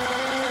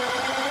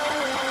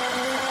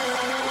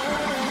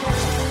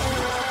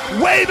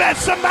 Wave at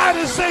somebody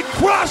and say,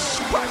 crush.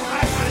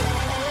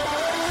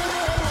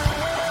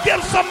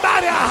 Give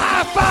somebody a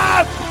high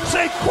five.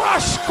 Say,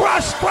 crush,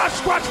 crush, crush,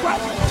 crush,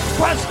 crush,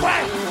 crush,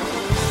 crush.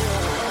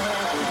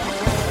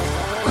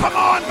 Come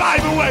on,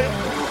 Bible Way.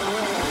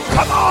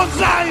 Come on,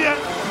 Zion.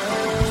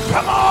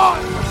 Come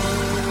on.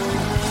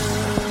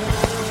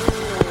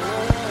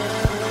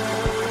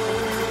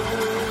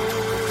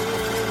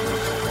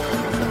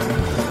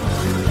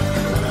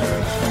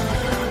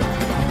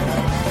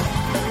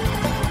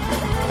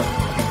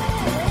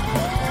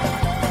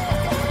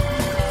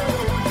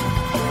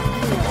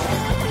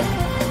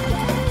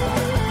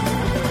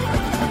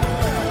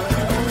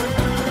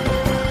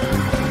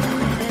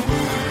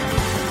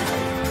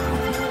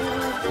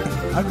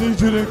 I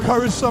need you to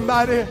encourage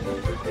somebody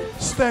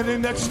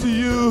standing next to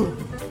you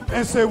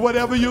and say,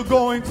 whatever you're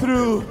going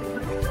through,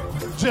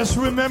 just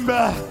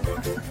remember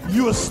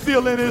you are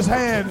still in his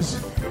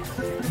hands.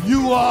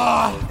 You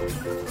are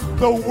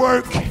the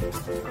work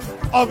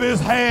of his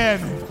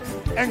hand,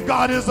 and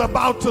God is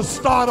about to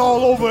start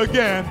all over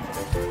again.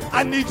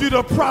 I need you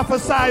to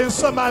prophesy in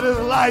somebody's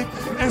life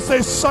and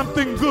say,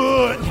 something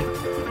good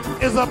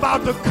is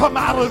about to come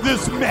out of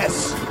this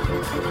mess.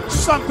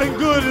 Something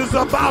good is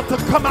about to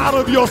come out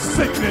of your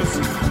sickness.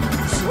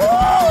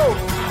 Woo!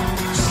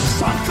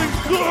 Something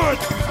good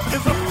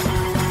is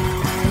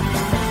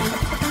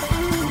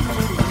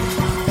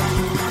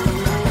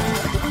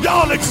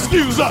Y'all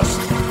excuse us.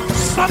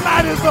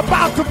 Somebody's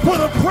about to put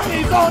a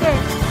praise on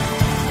it.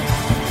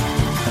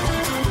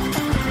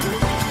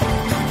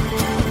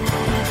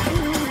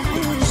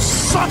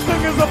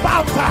 Something is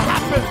about to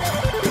happen.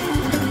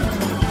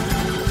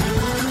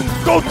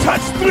 Go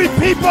touch 3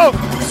 people.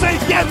 Say,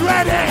 get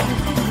ready.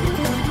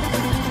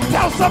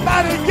 Tell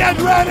somebody, get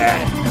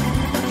ready.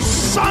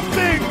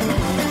 Something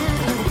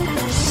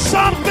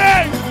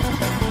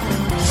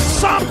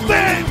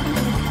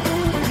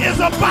is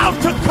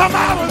about to come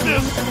out of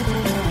this.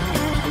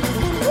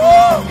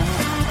 Woo!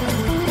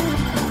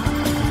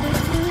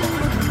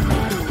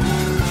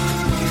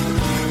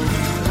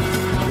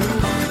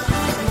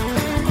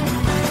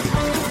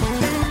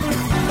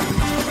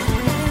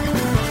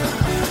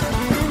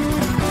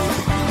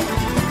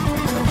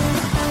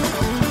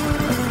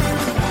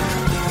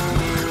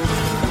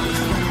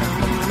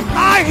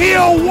 I hear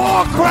a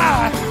war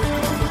cry.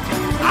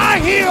 I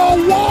hear a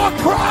war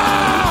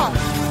cry.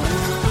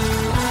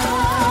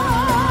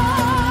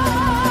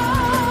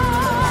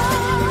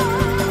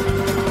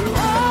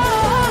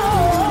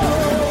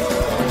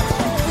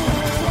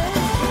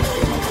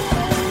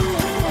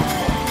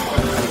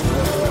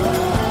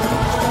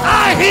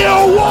 I hear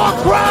a war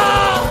cry.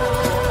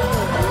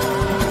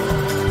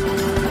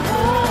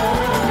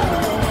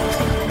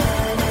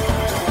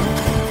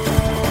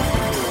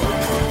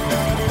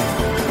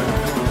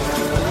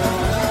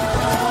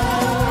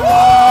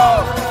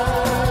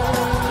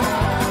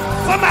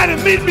 Somebody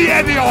meet me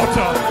at the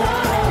altar.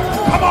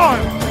 Come on,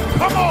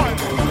 come on.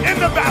 In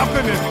the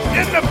balcony,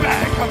 in the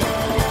back. Come on.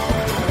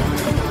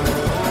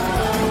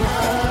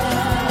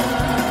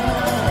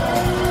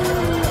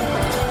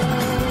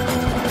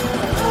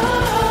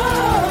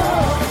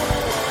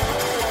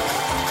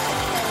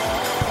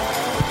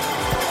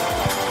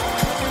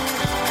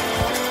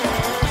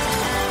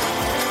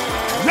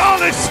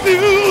 Y'all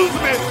excuse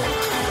me.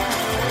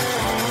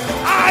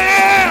 I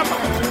am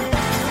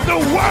the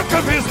work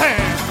of his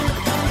hand.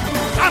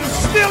 I'm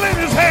still in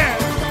his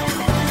hand.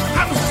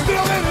 I'm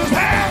still in his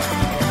hand.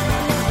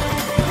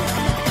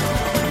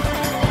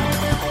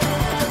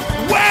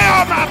 Where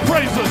are my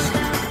praises?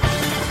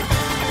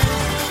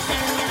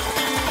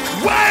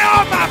 Where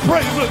are my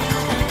praises?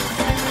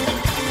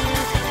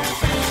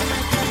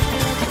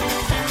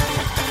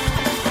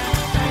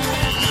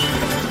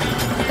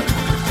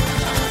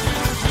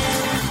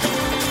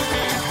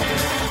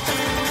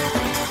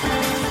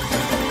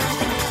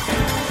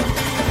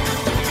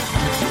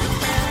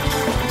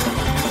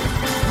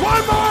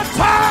 One more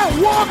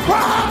time, war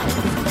cry.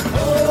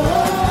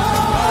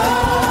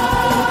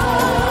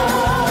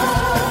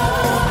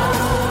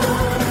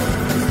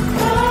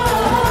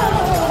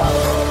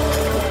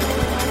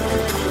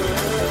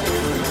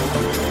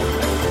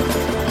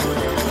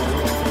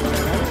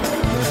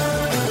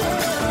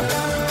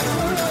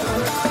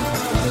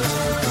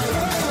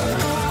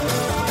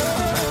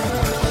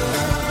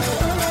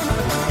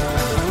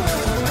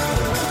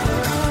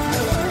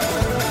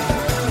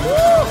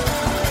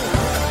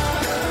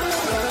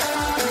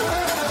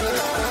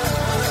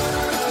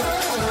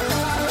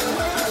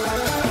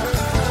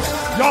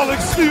 Y'all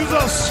excuse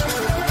us.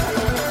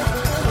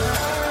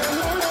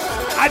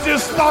 I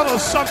just thought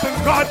of something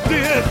God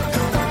did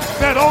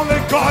that only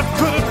God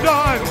could have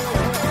done.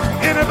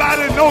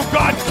 Anybody know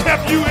God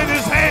kept you in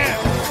his hand?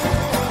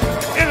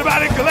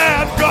 Anybody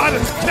glad God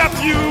has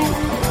kept you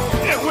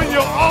when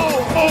you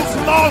almost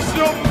lost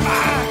your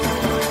mind?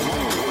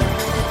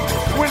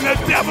 When the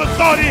devil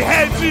thought he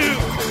had you,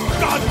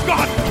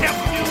 God kept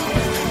you.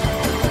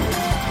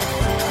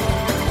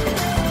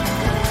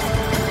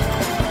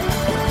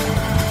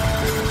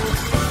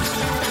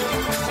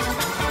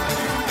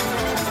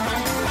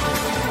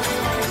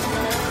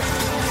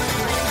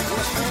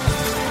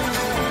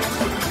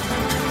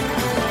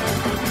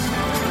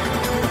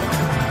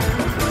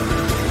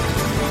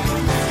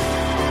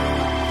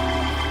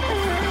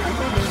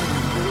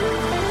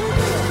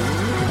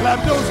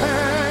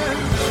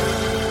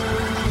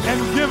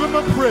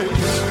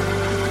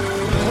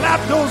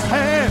 those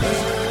hands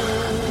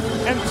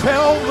and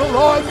tell the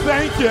Lord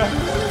thank you.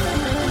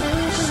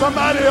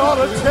 Somebody ought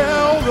to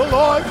tell the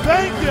Lord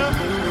thank you.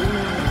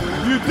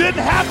 You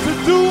didn't have to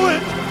do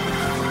it,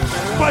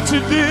 but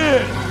you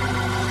did.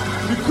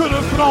 You could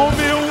have thrown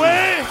me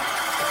away,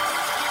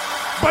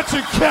 but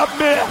you kept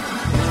me.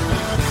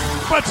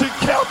 But you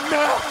kept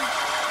me.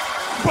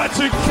 But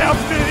you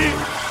kept me.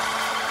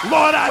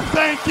 Lord, I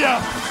thank you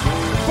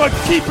for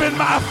keeping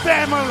my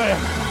family.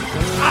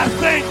 I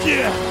thank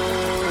you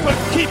for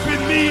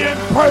keeping me in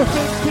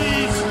perfect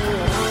peace.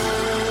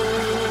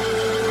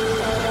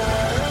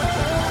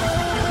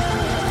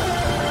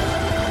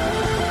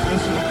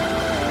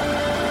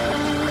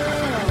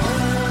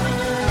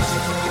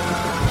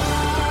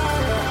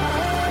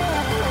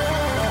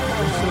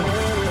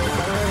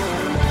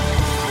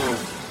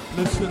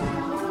 Listen,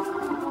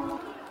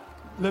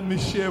 let me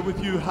share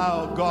with you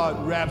how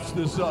God wraps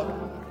this up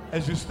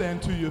as you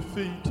stand to your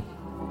feet.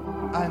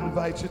 I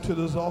invite you to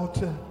this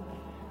altar,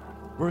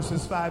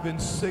 verses 5 and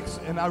 6,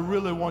 and I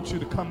really want you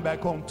to come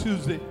back on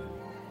Tuesday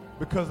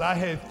because I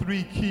had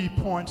 3 key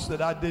points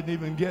that I didn't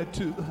even get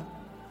to.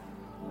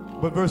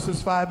 But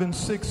verses 5 and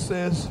 6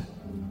 says,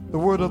 the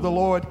word of the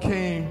Lord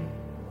came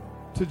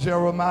to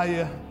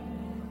Jeremiah,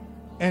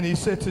 and he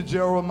said to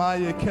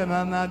Jeremiah, can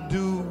I not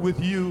do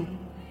with you,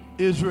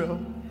 Israel,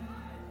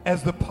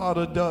 as the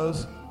potter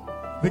does,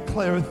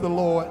 declareth the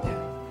Lord?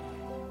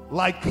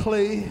 Like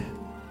clay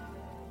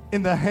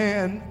in the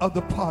hand of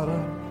the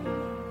potter,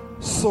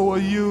 so are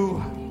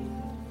you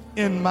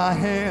in my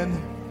hand,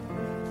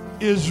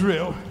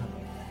 Israel.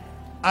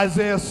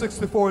 Isaiah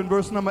 64 and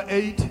verse number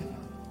 8,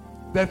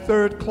 that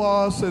third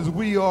clause says,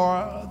 we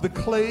are the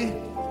clay,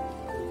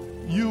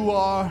 you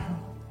are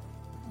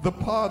the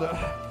potter.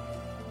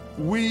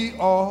 We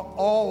are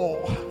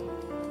all,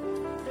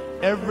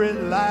 every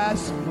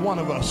last one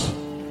of us,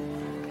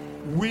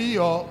 we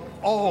are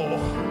all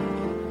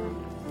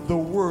the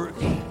work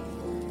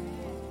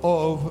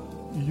of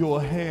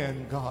your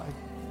hand, God.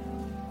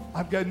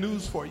 I've got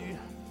news for you.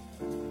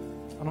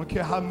 I don't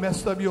care how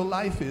messed up your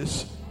life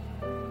is.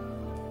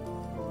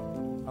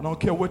 I don't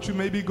care what you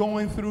may be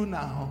going through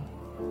now.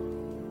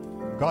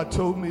 God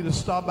told me to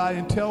stop by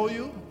and tell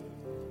you,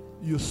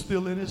 you're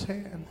still in his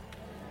hand.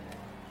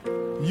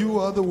 You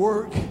are the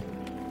work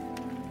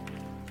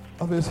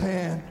of his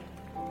hand.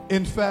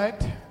 In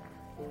fact,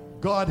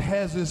 God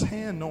has his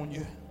hand on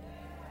you.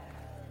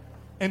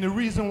 And the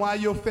reason why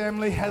your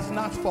family has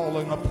not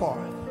fallen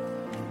apart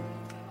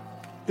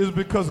is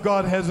because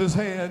God has his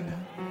hand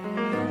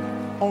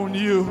on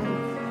you.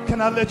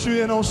 Can I let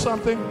you in on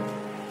something?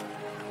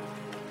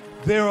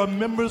 There are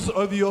members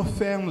of your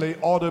family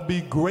ought to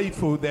be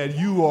grateful that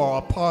you are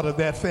a part of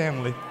that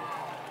family.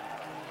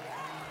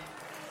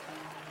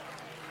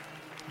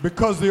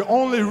 Because the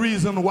only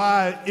reason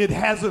why it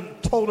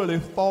hasn't totally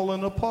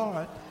fallen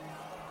apart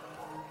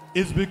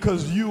is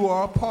because you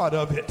are a part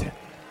of it.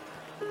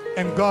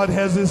 And God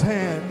has his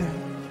hand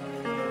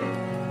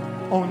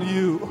on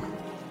you.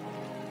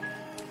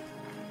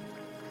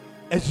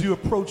 As you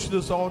approach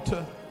this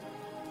altar,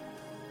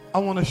 I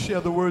want to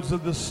share the words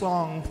of this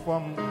song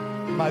from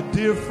my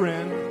dear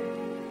friend,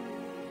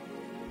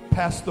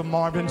 Pastor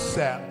Marvin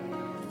Sapp.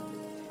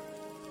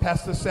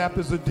 Pastor Sapp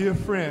is a dear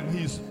friend.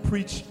 He's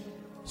preached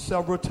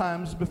several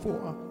times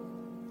before.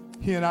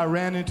 He and I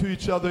ran into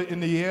each other in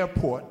the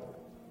airport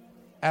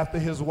after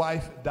his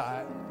wife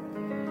died.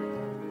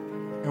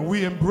 And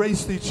we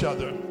embraced each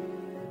other.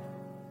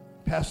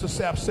 Pastor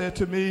Sapp said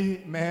to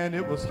me, man,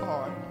 it was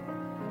hard.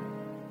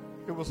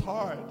 It was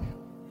hard.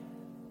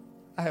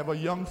 I have a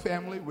young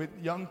family with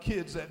young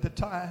kids at the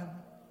time.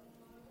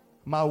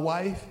 My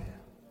wife,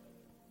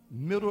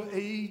 middle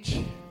age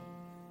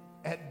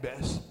at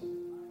best,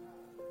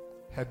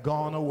 had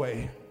gone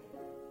away.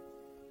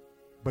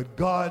 But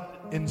God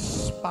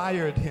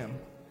inspired him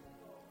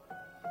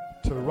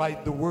to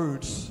write the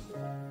words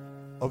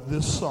of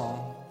this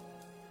song.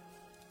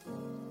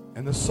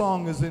 And the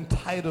song is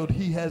entitled,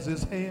 He Has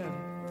His Hand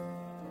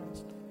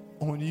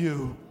on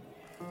You.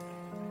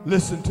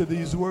 Listen to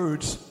these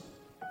words.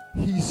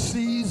 He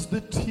sees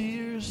the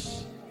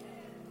tears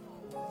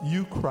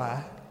you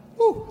cry.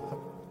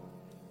 Woo.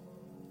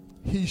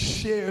 He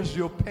shares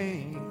your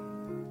pain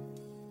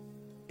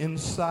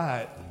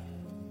inside.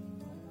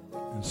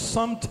 And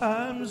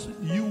sometimes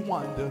you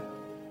wonder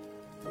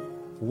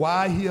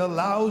why he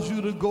allows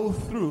you to go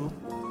through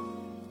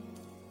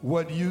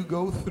what you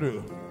go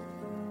through.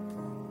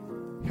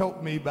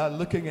 Help me by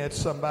looking at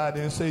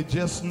somebody and say,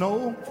 just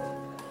know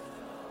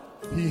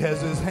he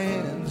has his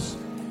hands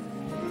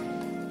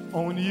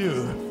on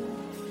you.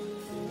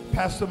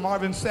 Pastor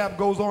Marvin Sapp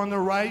goes on to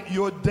write,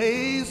 your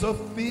days are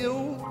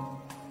filled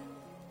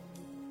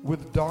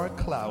with dark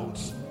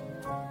clouds,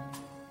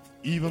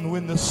 even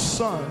when the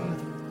sun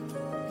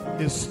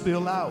is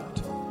still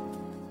out.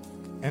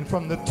 And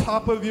from the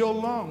top of your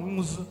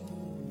lungs,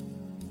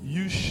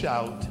 you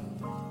shout,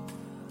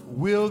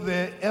 will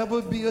there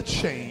ever be a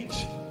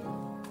change?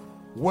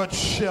 What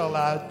shall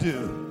I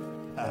do?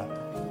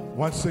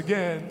 Once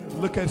again,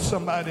 look at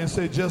somebody and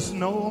say, just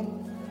know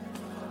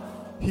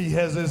he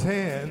has his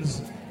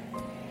hands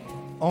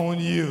on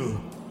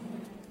you.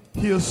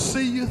 He'll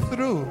see you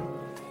through.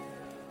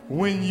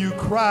 When you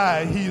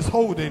cry, he's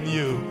holding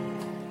you.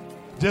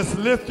 Just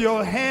lift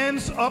your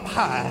hands up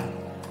high,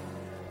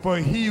 for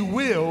he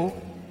will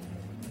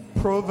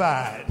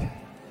provide.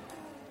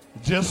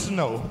 Just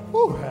know.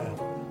 Ooh,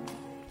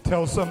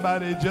 tell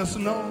somebody, just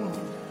know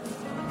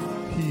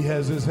he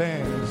has his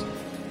hands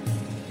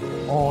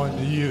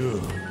on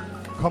you.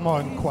 Come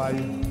on, choir.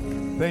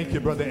 Thank you,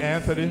 Brother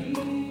Anthony.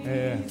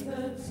 Yeah.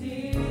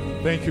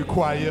 Thank you,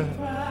 choir.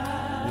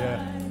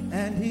 Yeah.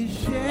 And he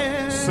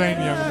shares. Sing,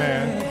 young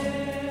man.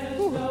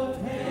 Ooh.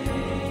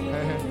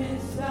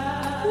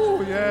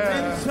 Ooh,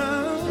 yeah. And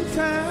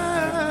sometimes.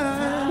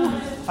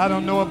 I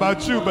don't know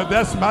about you, but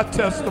that's my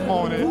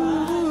testimony.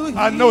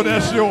 I know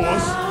that's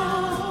yours.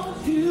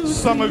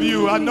 Some of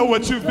you, I know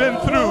what you've been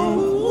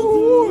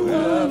through.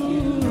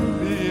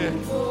 Yeah.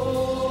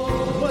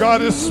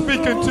 God is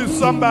speaking to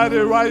somebody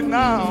right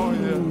now.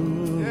 Yeah.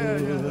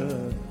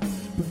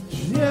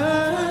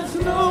 Just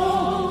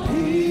know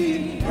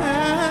he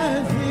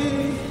has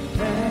his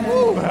hand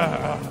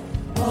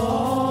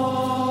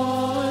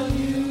on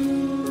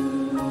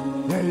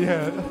you.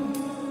 Yeah.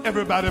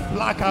 Everybody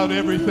block out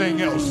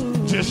everything else.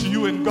 Just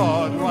you and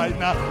God right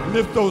now.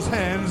 Lift those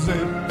hands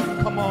and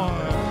come on.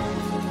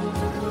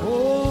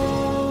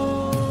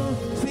 Oh,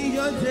 see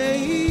your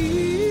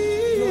days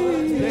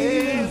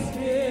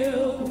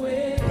filled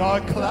with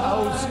dark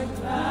clouds.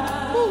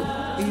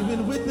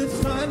 Even with the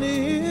sun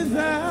is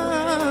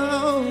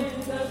out.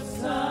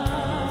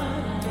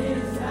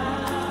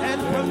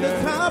 And from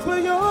the top of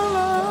your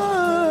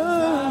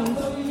lungs,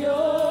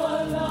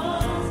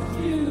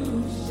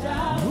 you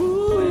shout,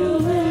 will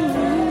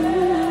never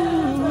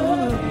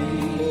be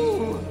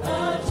a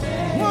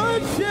change.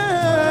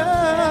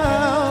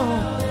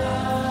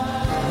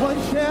 What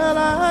shall I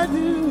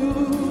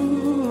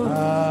do?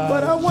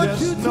 But I want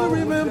you to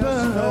remember.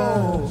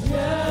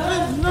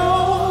 Just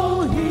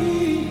know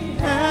he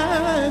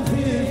has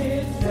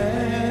his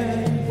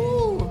hand.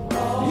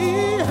 He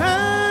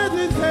has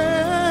his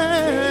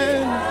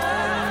hand.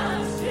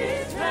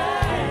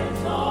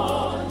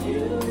 On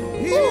you.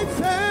 He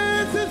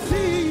says to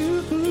see you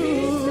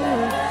through.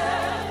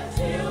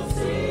 He'll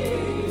see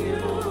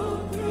you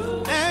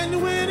through. And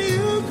when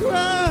you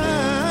cry,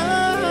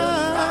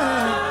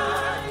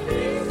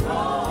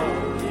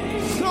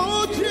 so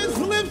just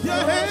lift your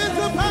hands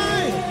up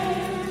high.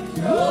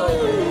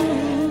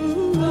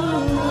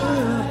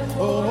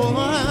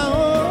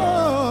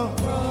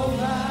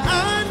 I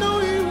know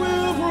he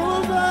will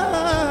provide,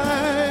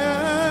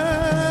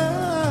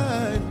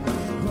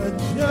 but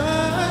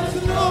just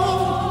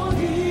know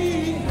he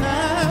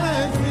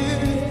has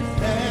his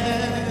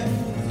hand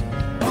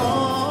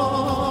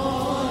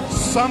on.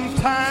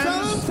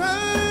 Sometimes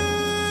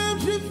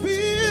you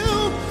feel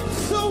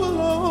so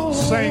alone.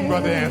 Sing,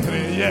 Brother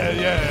Anthony. Yeah.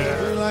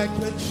 Like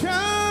a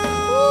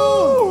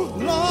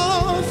child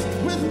lost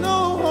with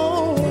no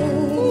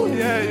home.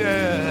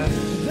 Yeah.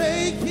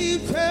 They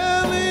keep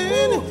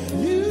telling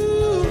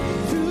you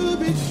to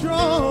be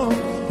strong,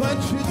 but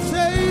you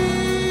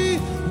say,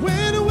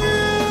 when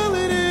will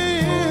it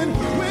end?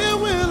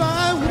 When will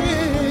I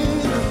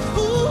win?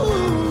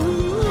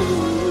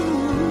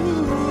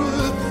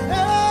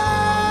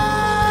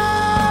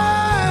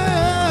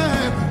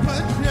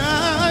 But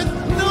just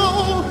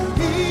know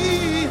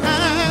he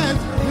has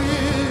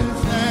his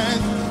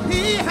hands.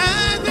 He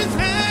has his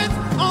hands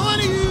on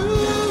you.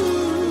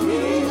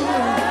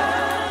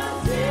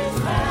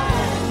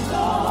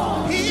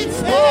 He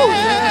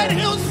said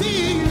he'll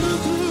see you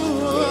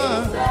through.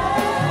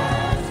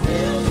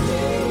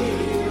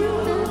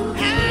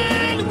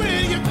 And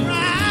when you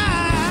cry,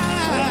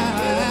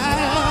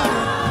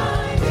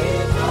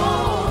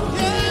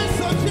 yeah,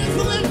 so just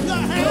lift your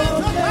hands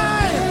up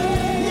high.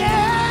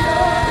 Yeah.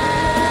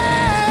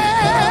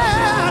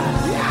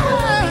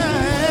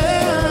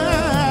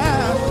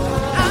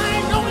 I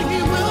know he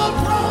will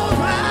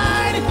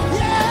provide.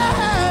 Yeah.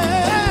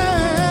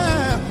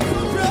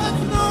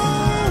 Just know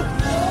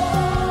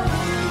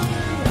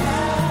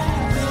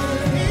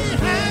he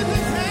has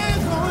his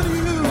hands on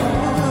you.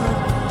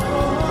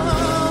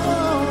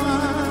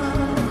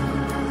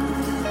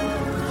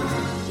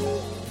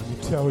 Let me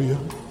tell you,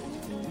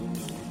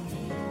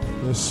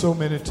 there's so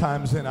many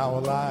times in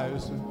our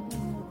lives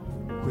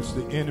which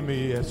the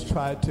enemy has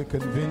tried to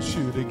convince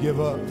you to give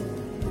up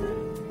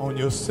on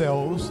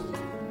yourselves,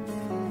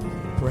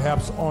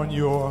 perhaps on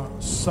your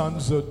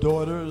sons or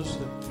daughters,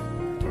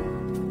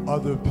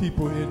 other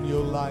people in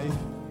your life.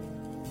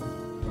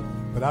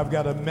 But I've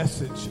got a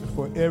message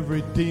for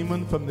every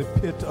demon from the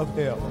pit of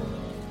hell.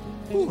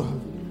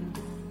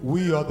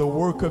 We are the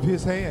work of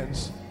his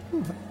hands.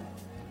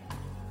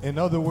 In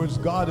other words,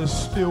 God is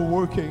still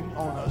working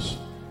on us.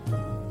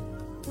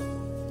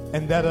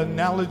 And that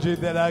analogy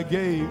that I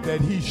gave,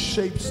 that he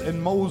shapes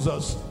and molds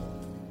us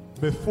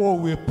before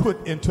we're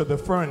put into the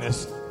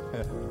furnace.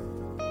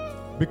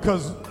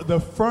 Because the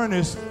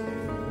furnace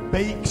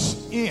bakes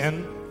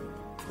in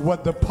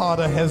what the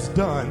potter has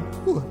done.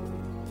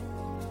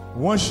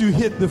 Once you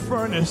hit the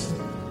furnace,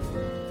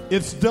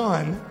 it's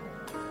done.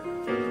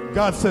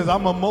 God says,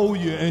 I'm going to mold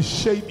you and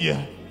shape you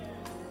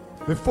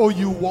before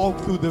you walk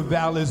through the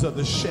valleys of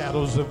the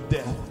shadows of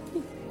death.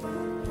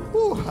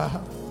 Ooh.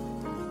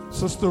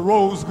 Sister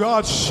Rose,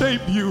 God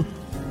shaped you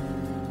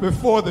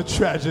before the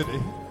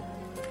tragedy.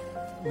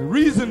 The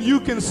reason you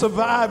can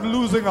survive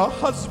losing a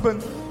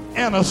husband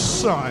and a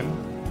son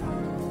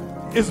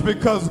is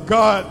because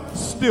God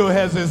still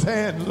has his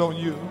hands on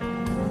you.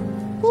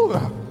 Ooh.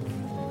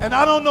 And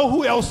I don't know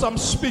who else I'm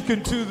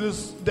speaking to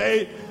this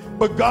day,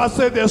 but God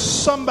said there's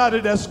somebody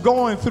that's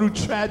going through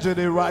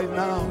tragedy right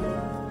now.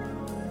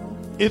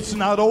 It's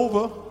not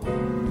over.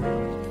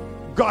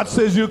 God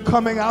says you're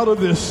coming out of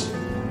this.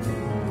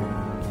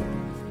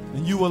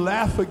 And you will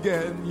laugh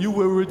again. You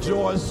will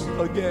rejoice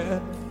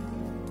again.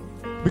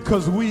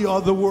 Because we are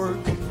the work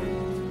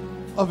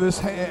of his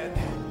hand.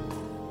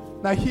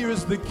 Now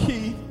here's the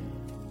key.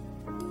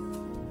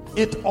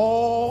 It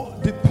all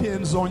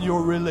depends on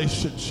your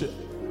relationship.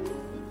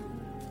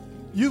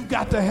 You've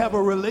got to have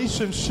a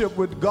relationship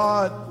with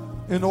God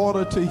in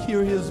order to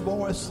hear his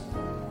voice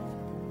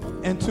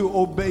and to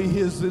obey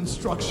his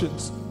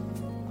instructions.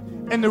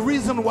 And the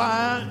reason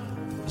why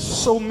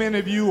so many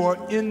of you are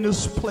in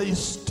this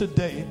place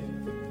today,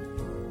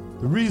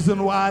 the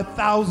reason why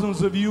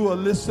thousands of you are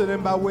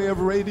listening by way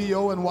of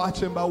radio and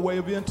watching by way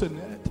of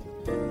internet,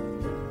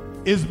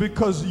 is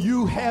because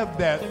you have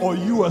that, or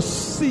you are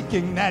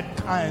seeking that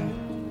kind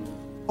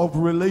of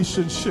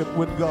relationship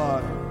with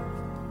God.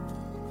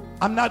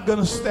 I'm not going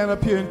to stand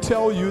up here and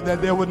tell you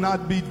that there will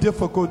not be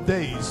difficult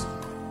days.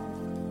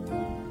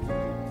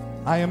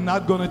 I am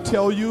not going to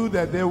tell you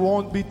that there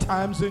won't be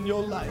times in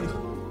your life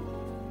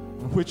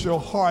in which your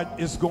heart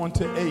is going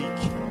to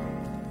ache.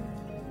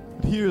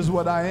 But here's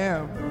what I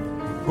am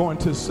going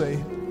to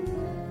say.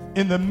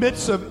 In the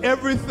midst of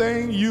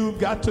everything you've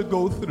got to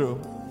go through,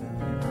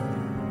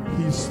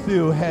 he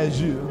still has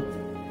you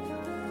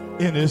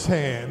in his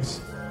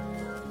hands.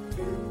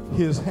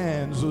 His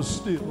hands are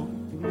still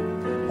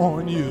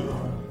on you.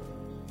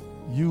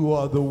 You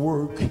are the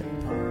work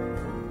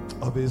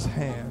of his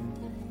hand.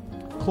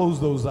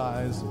 Close those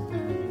eyes.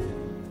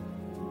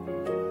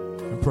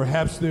 And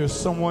perhaps there's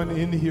someone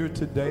in here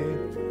today,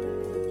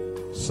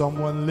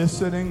 someone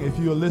listening. If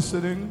you're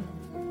listening,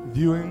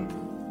 viewing,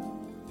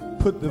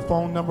 put the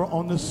phone number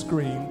on the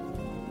screen,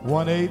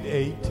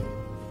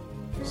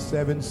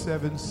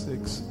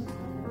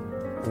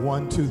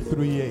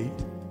 1-888-776-1238.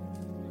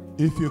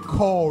 If you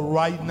call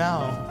right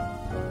now,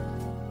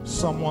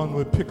 someone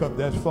will pick up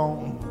that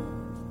phone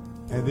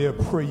and they'll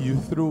pray you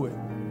through it.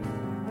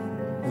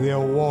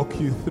 They'll walk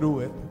you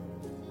through it.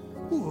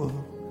 Ooh.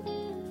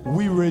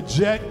 We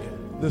reject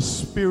the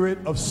spirit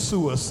of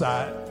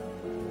suicide.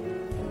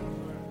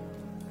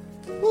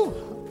 Ooh.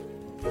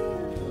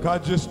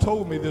 God just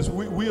told me this.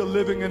 We are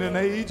living in an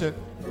age, and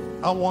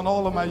I want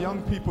all of my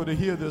young people to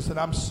hear this, and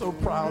I'm so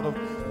proud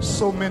of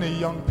so many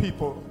young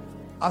people.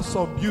 I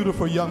saw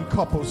beautiful young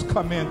couples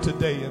come in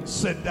today and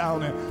sit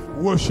down and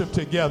worship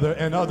together,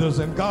 and others.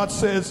 And God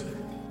says,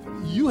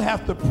 you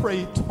have to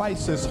pray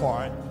twice as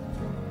hard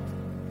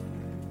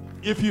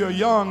if you're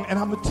young. And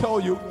I'm going to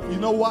tell you, you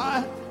know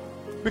why?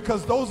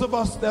 Because those of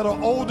us that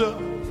are older,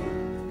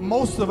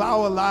 most of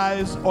our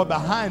lives are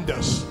behind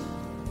us.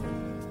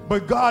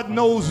 But God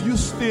knows you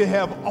still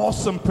have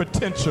awesome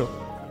potential.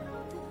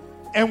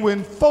 And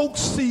when folks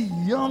see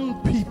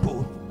young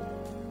people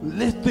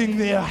lifting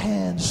their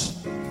hands,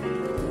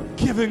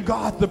 giving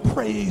God the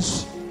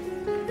praise,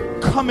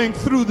 coming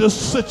through this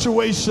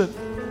situation,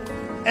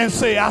 and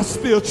say, I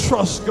still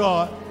trust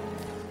God.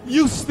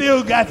 You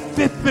still got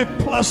 50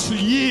 plus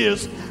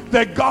years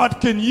that God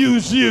can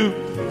use you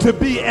to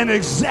be an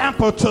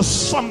example to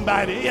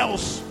somebody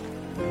else.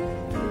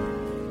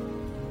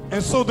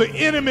 And so the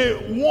enemy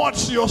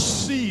wants your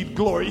seed,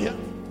 Gloria.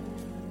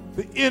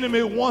 The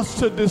enemy wants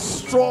to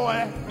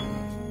destroy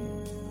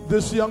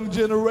this young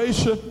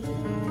generation,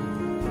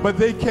 but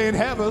they can't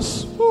have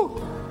us.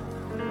 Woo.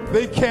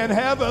 They can't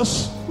have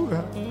us.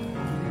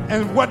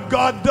 And what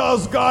God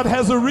does, God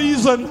has a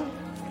reason.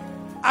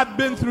 I've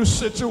been through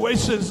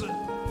situations,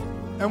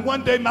 and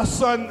one day my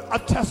son, I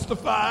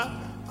testified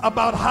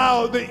about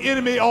how the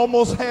enemy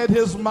almost had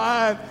his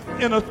mind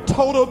in a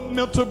total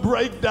mental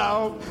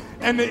breakdown.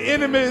 And the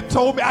enemy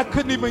told me I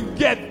couldn't even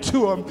get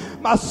to him.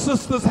 My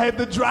sisters had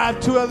to drive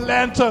to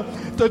Atlanta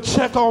to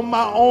check on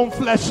my own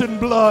flesh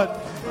and blood.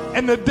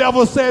 And the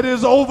devil said,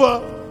 it's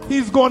over.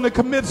 He's going to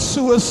commit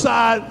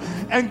suicide.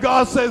 And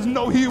God says,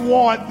 no, he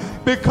won't,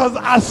 because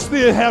I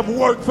still have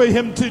work for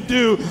him to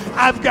do.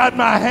 I've got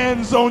my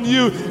hands on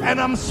you,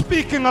 and I'm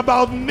speaking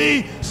about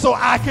me so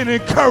I can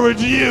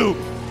encourage you.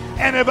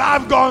 And if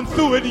I've gone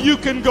through it, you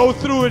can go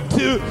through it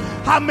too.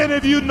 How many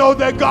of you know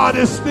that God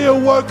is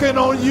still working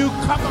on you?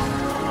 Come on.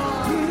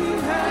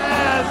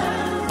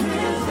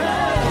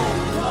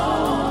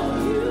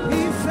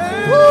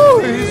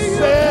 He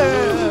said.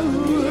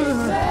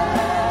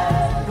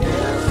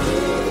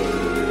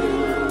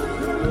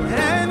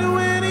 And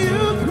when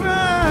you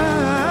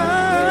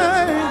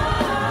cry,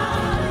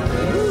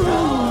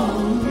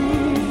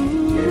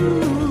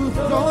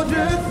 don't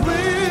just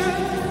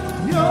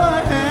lift your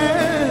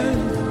hand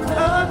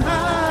up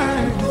high.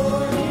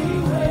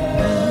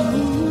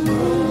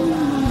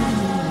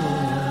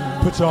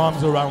 Put your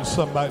arms around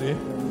somebody.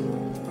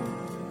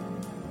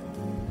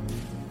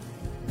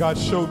 God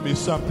showed me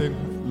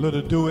something,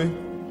 little Dewey.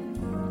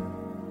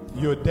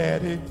 Your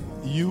daddy,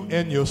 you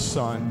and your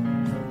son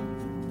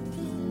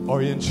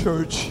are in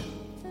church.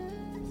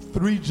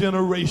 3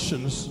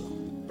 generations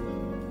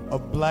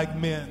of black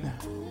men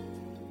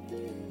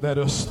that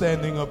are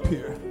standing up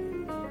here.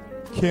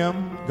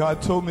 Kim,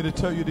 God told me to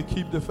tell you to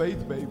keep the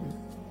faith, baby.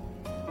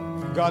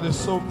 God is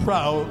so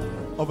proud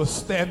of a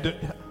standard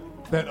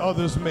that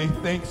others may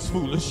think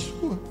foolish.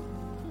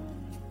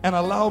 And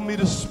allow me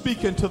to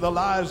speak into the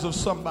lives of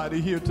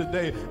somebody here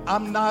today.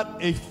 I'm not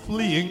a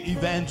fleeing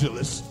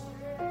evangelist.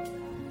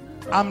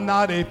 I'm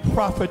not a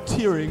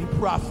profiteering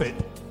prophet.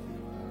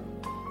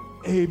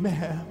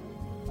 Amen.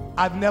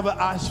 I've never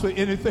asked for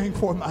anything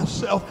for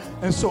myself,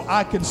 and so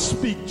I can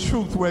speak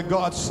truth where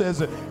God says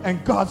it.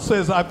 And God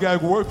says, I've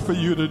got work for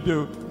you to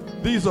do.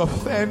 These are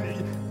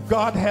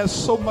God has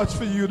so much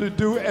for you to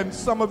do, and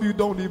some of you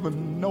don't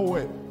even know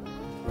it.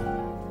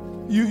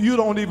 You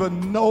don't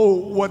even know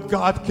what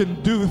God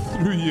can do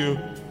through you.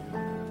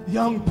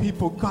 Young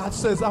people, God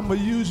says, I'm going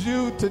to use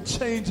you to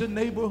change a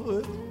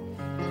neighborhood.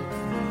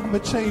 I'm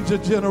going to change a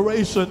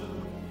generation.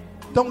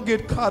 Don't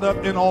get caught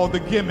up in all the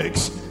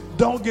gimmicks.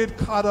 Don't get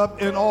caught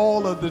up in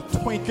all of the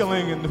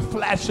twinkling and the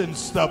flashing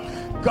stuff.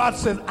 God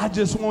says, I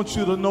just want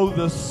you to know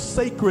the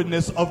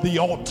sacredness of the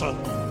altar.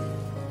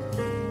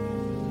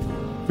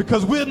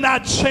 Because we're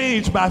not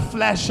changed by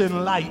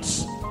flashing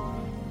lights.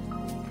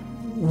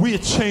 We're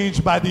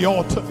changed by the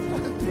altar.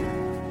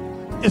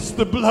 It's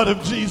the blood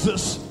of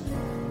Jesus.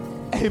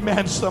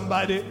 Amen.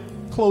 Somebody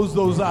close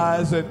those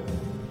eyes, and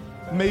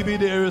maybe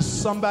there is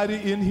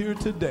somebody in here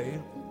today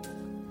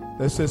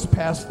that says,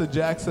 Pastor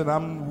Jackson,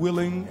 I'm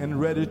willing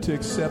and ready to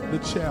accept the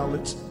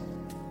challenge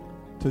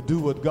to do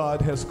what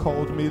God has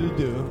called me to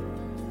do,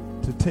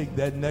 to take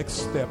that next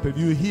step. If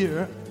you're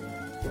here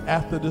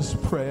after this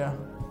prayer,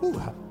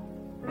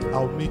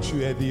 I'll meet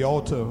you at the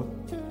altar.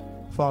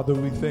 Father,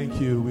 we thank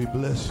you. We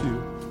bless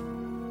you.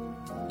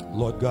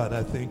 Lord God,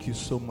 I thank you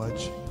so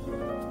much.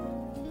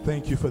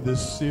 Thank you for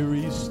this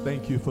series.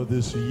 Thank you for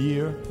this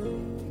year.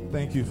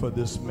 Thank you for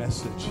this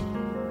message.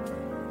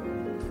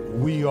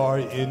 We are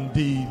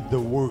indeed the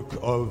work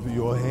of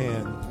your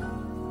hand.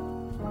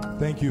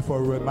 Thank you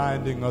for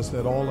reminding us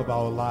that all of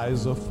our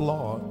lives are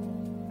flawed.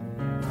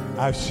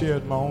 I've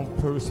shared my own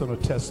personal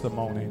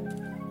testimony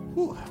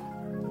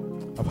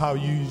of how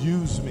you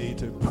used me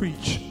to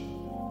preach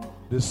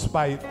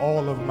despite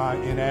all of my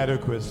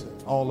inadequacies,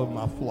 all of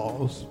my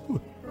flaws.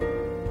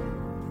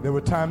 There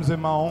were times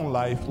in my own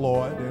life,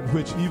 Lord, in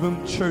which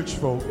even church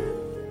folk,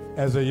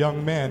 as a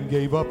young man,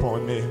 gave up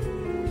on me.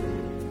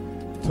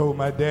 Told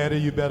my daddy,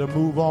 you better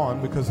move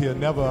on because he'll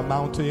never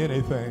amount to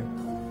anything.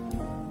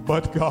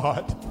 But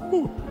God,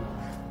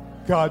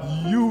 God,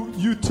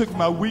 you took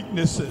my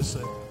weaknesses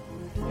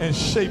and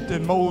shaped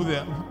and molded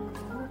them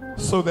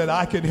so that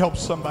I can help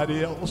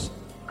somebody else.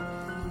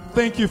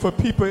 Thank you for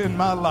people in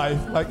my life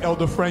like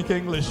Elder Frank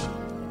English,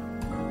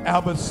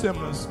 Albert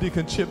Simmons,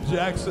 Deacon Chip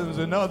Jacksons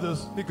and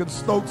others, Deacon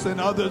Stokes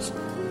and others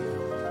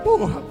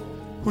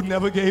who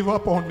never gave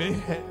up on me,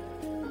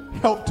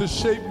 helped to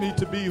shape me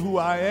to be who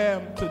I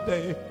am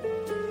today.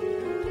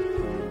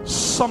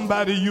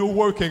 Somebody you're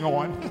working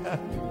on,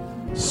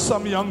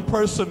 some young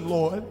person,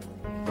 Lord,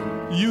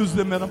 use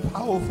them in a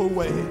powerful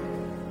way.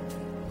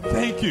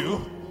 Thank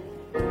you,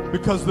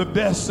 because the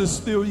best is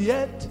still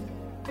yet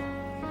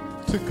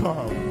to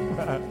come.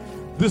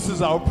 This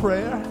is our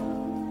prayer.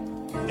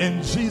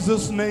 In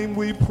Jesus' name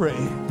we pray.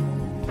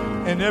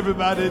 And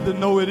everybody that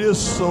know it is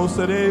so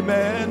said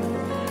amen.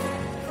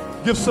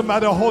 Give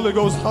somebody a Holy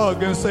Ghost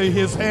hug and say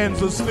his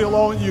hands are still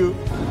on you.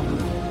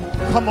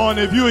 Come on,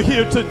 if you're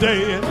here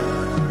today and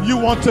you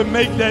want to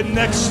make that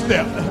next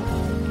step,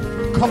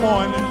 come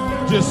on,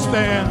 just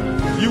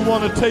stand. You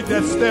want to take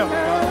that step.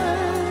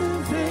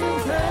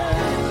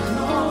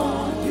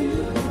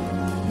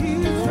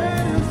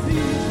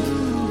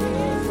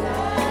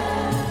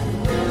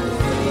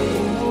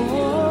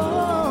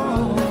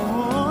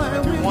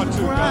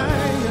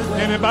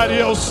 Anybody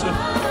else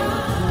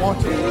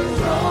want to?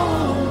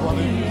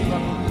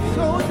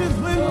 So just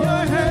lift your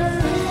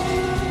hands.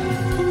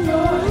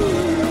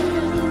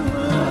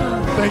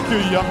 Thank you,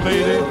 young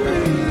lady.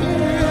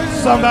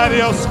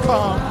 Somebody else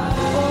come.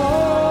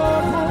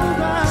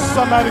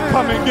 Somebody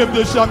come and give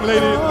this young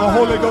lady a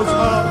Holy Ghost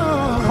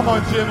hug. Come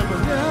on, Jennifer.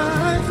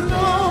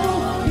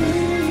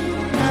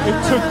 It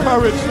took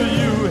courage for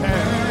you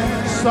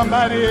and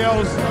somebody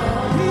else.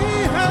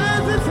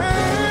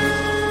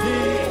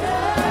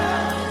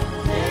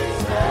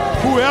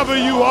 Whoever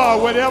you are,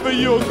 whatever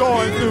you're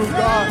going through,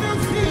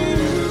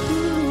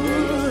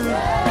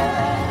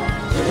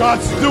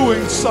 God's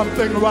doing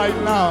something right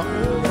now.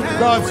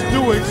 God's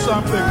doing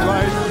something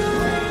right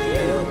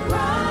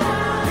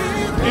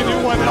now.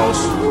 Anyone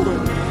else?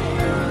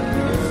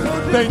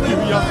 Thank you,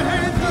 young.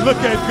 Look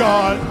at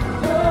God.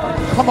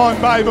 Come on,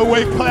 Bible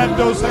way, clap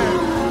those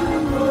hands.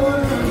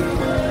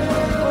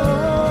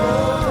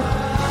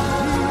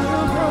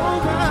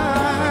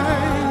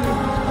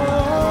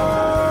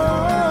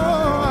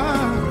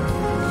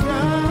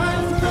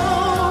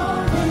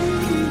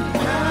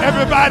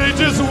 Everybody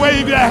just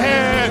wave your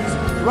hands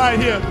right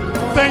here.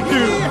 Thank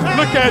you.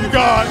 Look at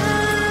God.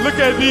 Look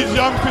at these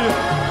young people.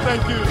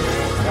 Thank you.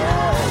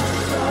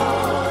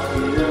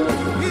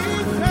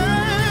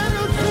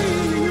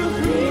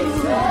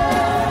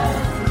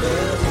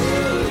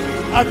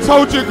 I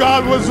told you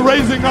God was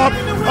raising up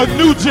a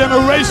new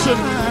generation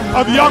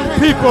of young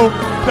people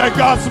that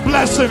God's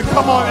blessing.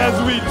 Come on as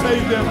we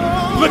take them.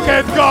 Look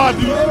at God.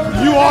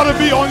 You ought to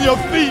be on your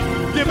feet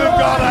giving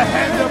God a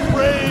hand of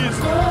praise.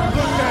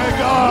 Look at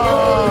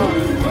God.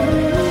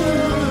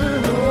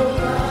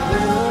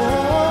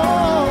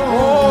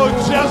 Oh,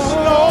 just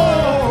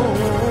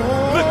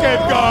know. Look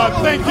at God.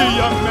 Thank you,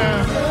 young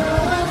man.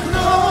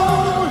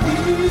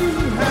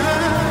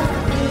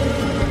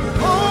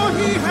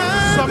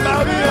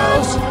 Somebody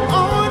else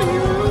on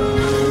you.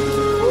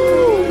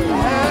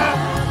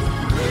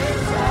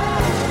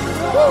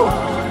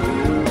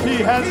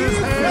 He has his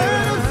hand.